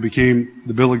Lord, who became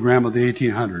the Billy Graham of the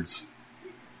 1800s.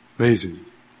 Amazing.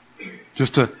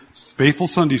 Just a faithful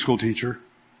Sunday school teacher,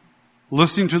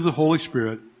 listening to the Holy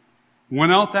Spirit,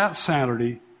 went out that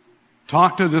Saturday,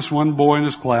 talked to this one boy in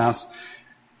his class,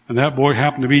 and that boy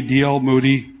happened to be D.L.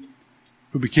 Moody,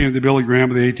 who became the Billy Graham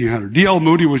of the 1800s. D.L.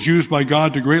 Moody was used by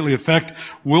God to greatly affect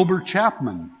Wilbur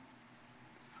Chapman,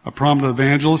 a prominent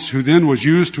evangelist who then was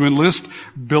used to enlist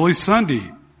Billy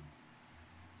Sunday.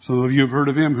 Some of you have heard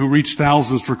of him, who reached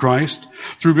thousands for Christ.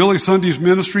 Through Billy Sunday's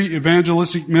ministry,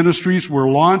 evangelistic ministries were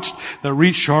launched that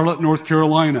reached Charlotte, North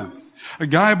Carolina. A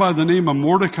guy by the name of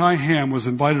Mordecai Ham was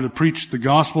invited to preach the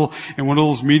gospel in one of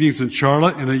those meetings in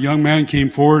Charlotte, and a young man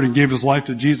came forward and gave his life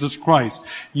to Jesus Christ.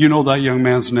 You know that young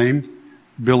man's name?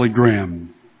 Billy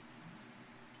Graham.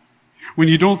 When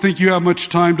you don't think you have much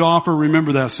time to offer,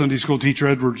 remember that Sunday school teacher,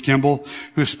 Edward Kimball,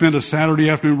 who spent a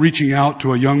Saturday afternoon reaching out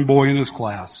to a young boy in his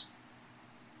class.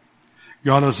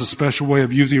 God has a special way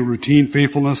of using routine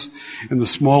faithfulness in the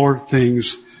smaller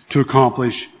things to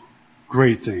accomplish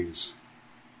great things.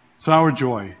 It's our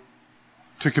joy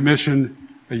to commission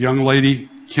a young lady,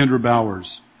 Kendra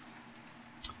Bowers,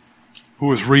 who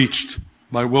was reached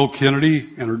by Will Kennedy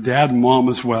and her dad and mom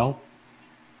as well,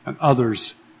 and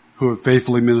others who have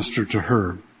faithfully ministered to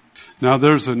her. Now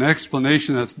there's an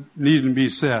explanation that's needed to be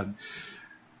said.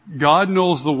 God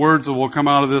knows the words that will come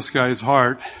out of this guy's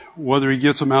heart, whether he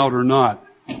gets them out or not.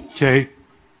 Okay?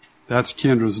 That's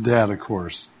Kendra's dad, of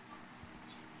course.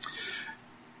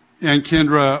 And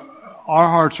Kendra, our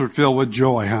hearts are filled with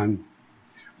joy, hon.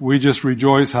 We just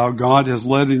rejoice how God has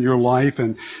led in your life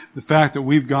and the fact that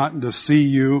we've gotten to see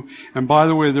you. And by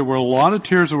the way, there were a lot of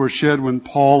tears that were shed when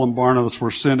Paul and Barnabas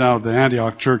were sent out of the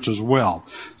Antioch church as well.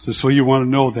 So you want to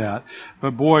know that.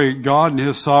 But boy, God in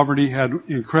his sovereignty had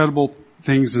incredible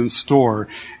things in store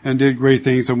and did great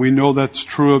things, and we know that's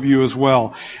true of you as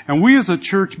well. And we as a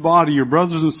church body, your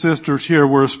brothers and sisters here,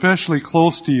 we're especially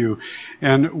close to you,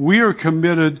 and we are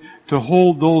committed to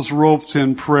hold those ropes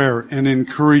in prayer and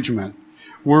encouragement.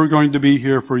 We're going to be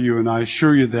here for you, and I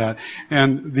assure you that.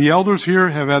 And the elders here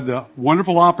have had the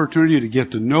wonderful opportunity to get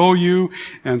to know you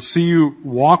and see you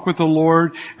walk with the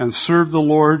Lord and serve the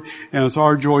Lord, and it's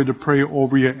our joy to pray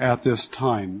over you at this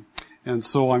time. And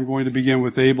so I'm going to begin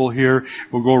with Abel here.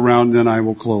 We'll go around, and then I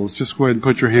will close. Just go ahead and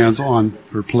put your hands on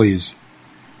her, please.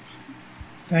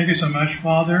 Thank you so much,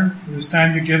 Father, for this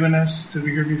time you've given us to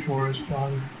be here before us,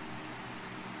 Father.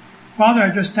 Father, I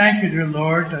just thank you, dear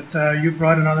Lord, that you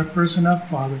brought another person up,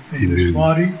 Father, from Amen. This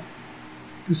body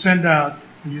to send out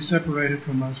when you separated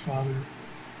from us, Father.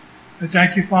 I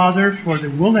thank you, Father, for the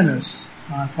willingness,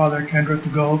 Father Kendra, to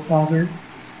go, Father,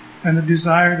 and the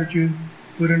desire that you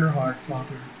put in her heart,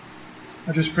 Father.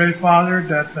 I just pray, Father,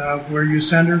 that where you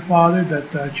send her, Father,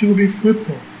 that she will be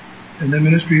fruitful in the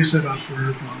ministry you set up for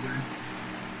her, Father.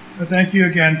 I thank you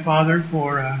again, Father,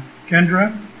 for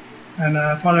Kendra. And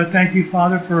Father, thank you,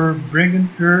 Father, for bringing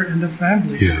her in the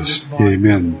family. Yes, body,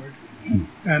 amen. Lord.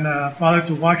 And Father,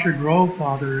 to watch her grow,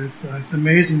 Father, it's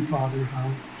amazing, Father,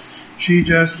 how she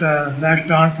just latched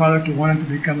on, Father, to wanting to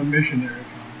become a missionary,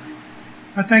 Father.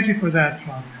 I thank you for that,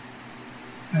 Father.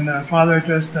 And Father, I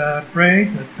just pray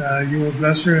that you will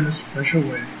bless her in a special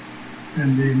way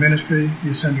in the ministry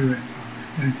you send her in, Father.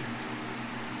 Thank you.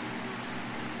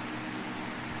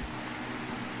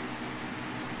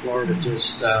 Lord, it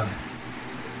just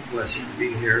bless you to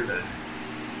be here to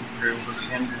pray over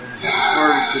Kendra.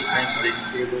 Lord, just thank you that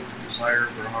you gave her the desire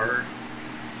of her heart.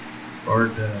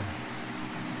 Lord,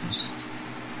 just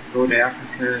go to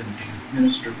Africa and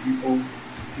minister to people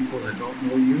that don't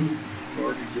know you.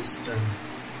 Lord, you just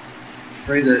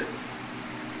pray that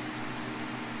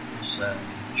as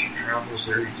she travels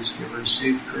there, you just give her a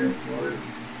safe trip, Lord.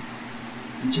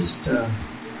 And just prepare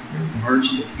the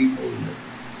hearts of the people that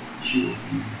she will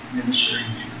be ministering to,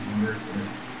 Lord.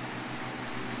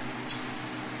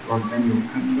 Lord, then you'll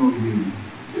come to know you.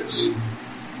 Yes.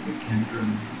 We can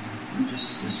just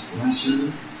bless her.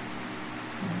 Lord,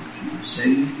 keep her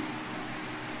safe.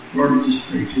 Lord, we just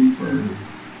pray too for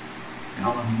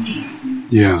Alan and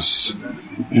Jackie. Yes.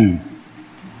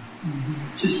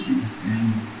 Just be with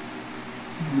them.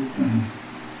 Lord,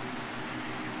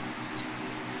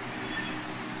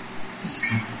 just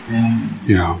comfort them.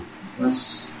 Yeah.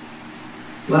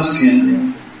 Bless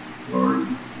Kendra, Lord.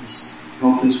 Just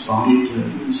help this body to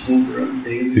just hold her up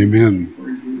daily. Amen. For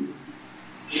you.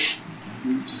 We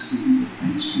just give you the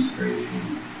thanks and praise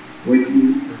for what you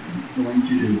are going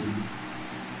to do.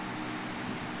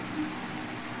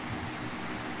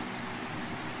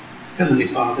 Heavenly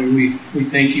Father, we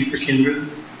thank you for Kendra.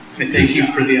 I thank you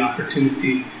for the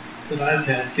opportunity that I've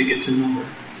had to get to know her.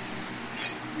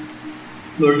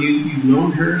 Lord, you've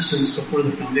known her since before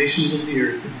the foundations of the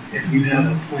earth, and you have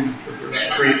a plan for her,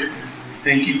 a great plan. We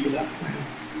thank you for that plan.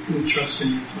 We trust in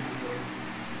your plan, Lord.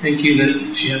 Thank you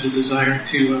that she has a desire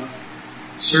to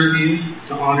serve you,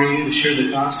 to honor you, to share the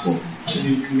gospel that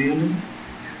you've commanded.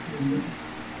 And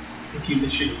thank you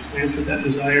that you have a plan for that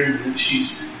desire and that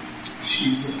she's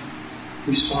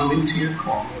responding to your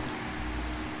call, Lord.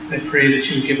 I pray that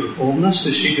you would give her boldness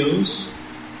as she goes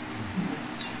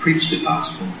to preach the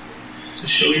gospel, to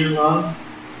show your love,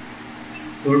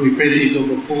 Lord, we pray that you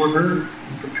go before her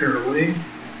and prepare a way,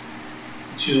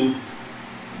 that you'll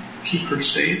keep her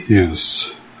safe.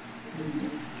 Yes.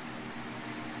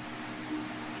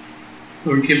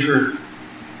 Lord, give her,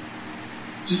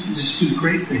 just do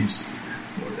great things.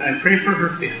 Lord, I pray for her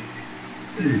family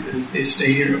as they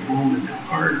stay here at home, and how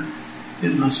hard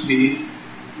it must be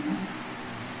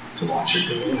to watch her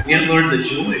go. And yet, Lord, the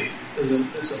joy as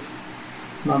a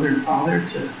mother and father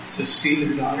to see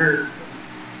their daughter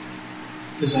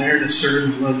desire to serve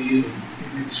and love you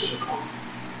and answer the call.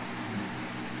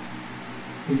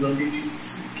 We love you,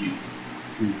 Jesus. Thank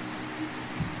you.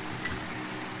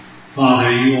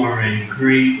 Father, you are a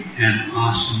great and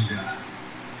awesome God.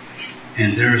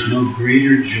 And there is no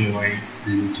greater joy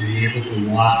than to be able to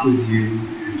walk with you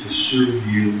and to serve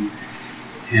you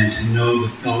and to know the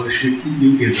fellowship that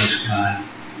you give us, God,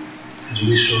 as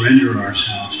we surrender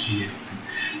ourselves to you.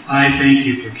 I thank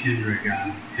you for Kendra,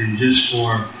 God, and just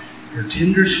for her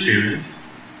tender spirit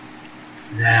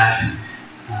that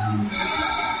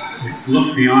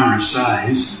look beyond her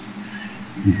size.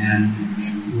 And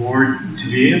Lord,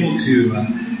 to be able to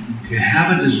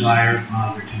have a desire,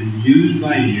 Father, to be used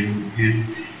by you in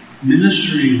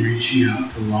ministering, reaching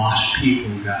out to lost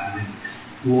people, God. And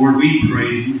Lord, we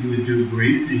pray that you would do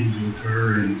great things with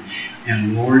her,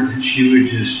 and Lord, that she would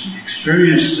just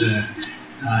experience the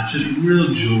just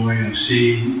real joy of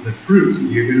seeing the fruit that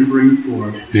you're going to bring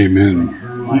forth Amen. from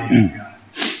her life, God.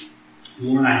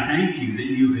 Lord, I thank you that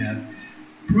you have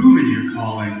proven your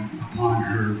calling upon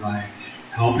her by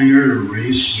helping her to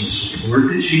raise the support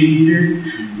that she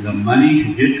needed, the money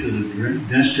to get to the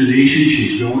destination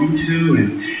she's going to.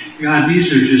 And God,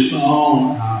 these are just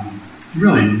all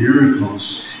really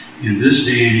miracles in this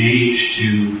day and age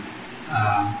to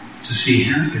see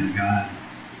happen, God.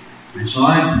 And so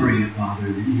I pray, Father,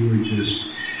 that you would just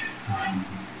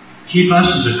keep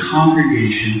us as a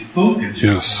congregation focused,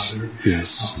 Yes. Father,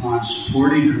 Yes. upon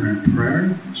supporting her in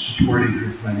prayer, supporting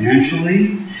her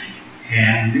financially,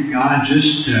 and God,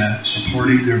 just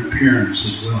supporting their parents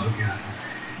as well, God.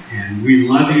 And we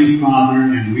love you, Father,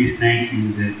 and we thank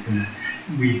you that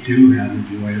we do have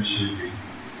the joy of serving.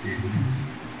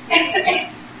 Amen.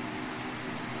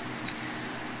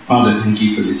 Father, thank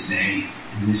you for this day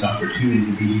and this opportunity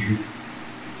to be here.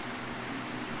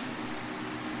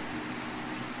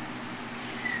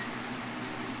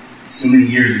 So many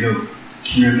years ago,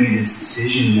 Kendra made this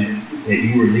decision that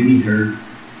you were leading her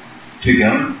to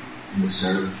go and to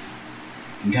serve.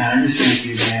 And God, I just thank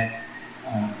you that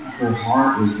her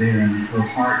heart was there and her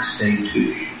heart stayed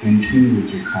in tune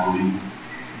with your calling.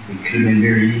 It could have been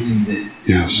very easy that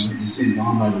Yes. it just been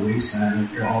gone by the wayside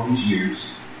after all these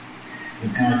years.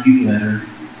 But God, you led her,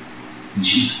 and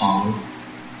she's followed.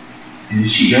 And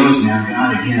as she goes now,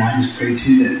 God, again, I just pray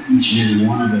too that each and every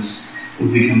one of us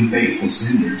will become faithful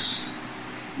senders.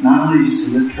 Not only just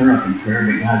to lift her up in prayer,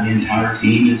 but God, the entire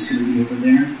team that's going to be over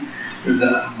there,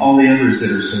 or all the others that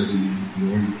are serving you,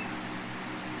 Lord.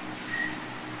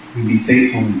 We be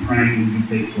faithful in praying, we be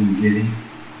faithful in giving.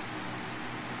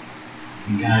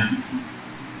 And God,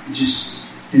 just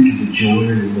think of the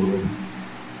joy of the Lord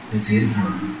that's in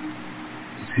her.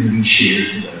 It's going to be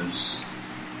shared to those.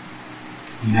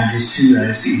 And not just too, I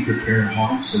ask that you prepare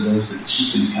hearts of those that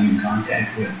she's going to come in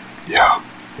contact with. Yeah.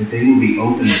 That they will be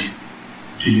open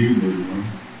to your word, Lord.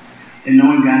 And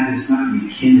knowing, God, that it's not going to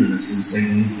be Kendra that's going to say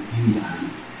anything to anybody,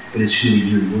 but it's going to be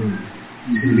your word.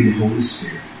 It's going to be the Holy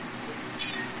Spirit.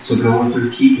 So go with her,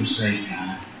 keep her safe,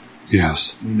 God.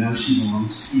 Yes. We know she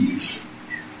belongs to you.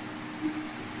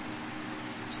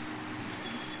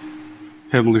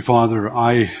 Heavenly Father,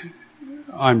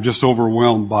 I'm just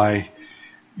overwhelmed by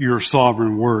your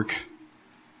sovereign work.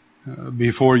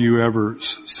 Before you ever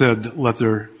said, let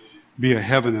there be a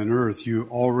heaven and earth, you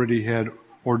already had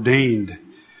ordained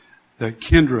that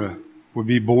Kendra would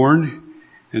be born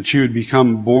and she would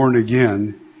become born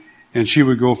again and she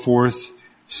would go forth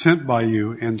sent by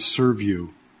you and serve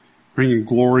you, bringing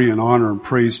glory and honor and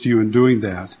praise to you in doing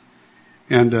that.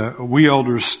 And we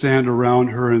elders stand around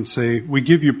her and say, we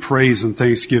give you praise and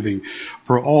thanksgiving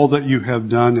for all that you have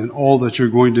done and all that you're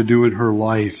going to do in her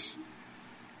life.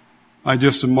 I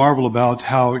just marvel about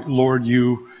how, Lord,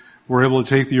 you were able to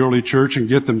take the early church and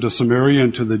get them to Samaria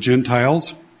and to the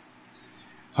Gentiles.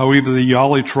 How even the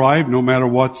Yali tribe, no matter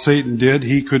what Satan did,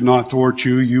 he could not thwart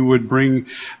you. You would bring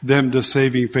them to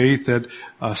saving faith, that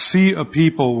a sea of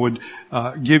people would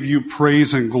give you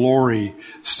praise and glory,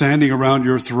 standing around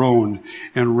your throne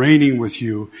and reigning with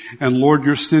you. And Lord,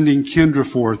 you're sending Kendra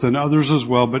forth and others as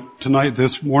well. But tonight,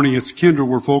 this morning, it's Kendra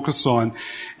we're focused on.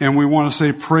 And we want to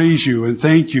say praise you and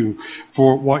thank you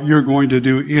for what you're going to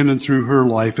do in and through her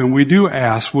life. And we do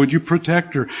ask, would you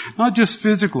protect her, not just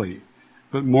physically,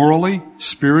 but morally,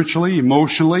 spiritually,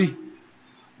 emotionally.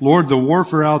 Lord, the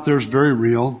warfare out there is very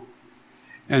real,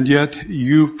 and yet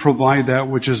you provide that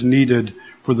which is needed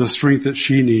for the strength that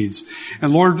she needs.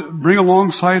 And Lord, bring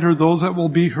alongside her those that will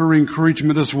be her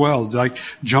encouragement as well, like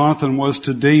Jonathan was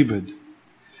to David.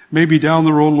 Maybe down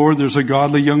the road, Lord, there's a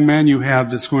godly young man you have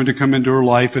that's going to come into her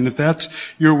life, and if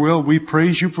that's your will, we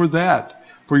praise you for that,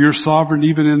 for you're sovereign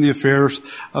even in the affairs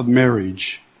of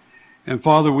marriage. And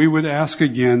Father, we would ask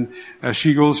again, as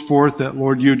she goes forth, that,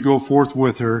 Lord, you'd go forth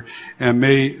with her, and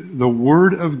may the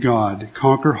Word of God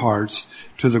conquer hearts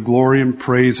to the glory and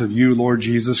praise of you, Lord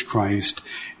Jesus Christ.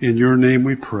 In your name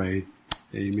we pray.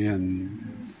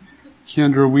 Amen.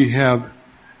 Kendra, we have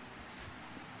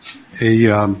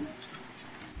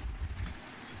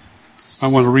I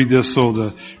want to read this so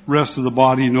the rest of the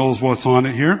body knows what's on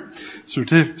it here.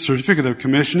 Certificate of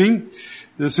commissioning.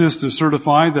 This is to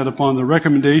certify that upon the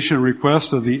recommendation and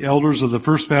request of the elders of the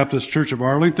First Baptist Church of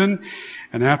Arlington,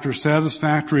 and after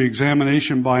satisfactory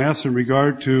examination by us in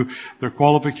regard to their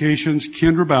qualifications,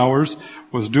 Kendra Bowers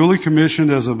was duly commissioned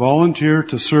as a volunteer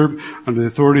to serve under the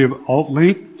authority of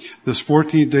AltLink this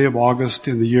 14th day of August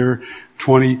in the year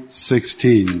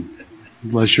 2016.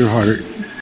 Bless your heart.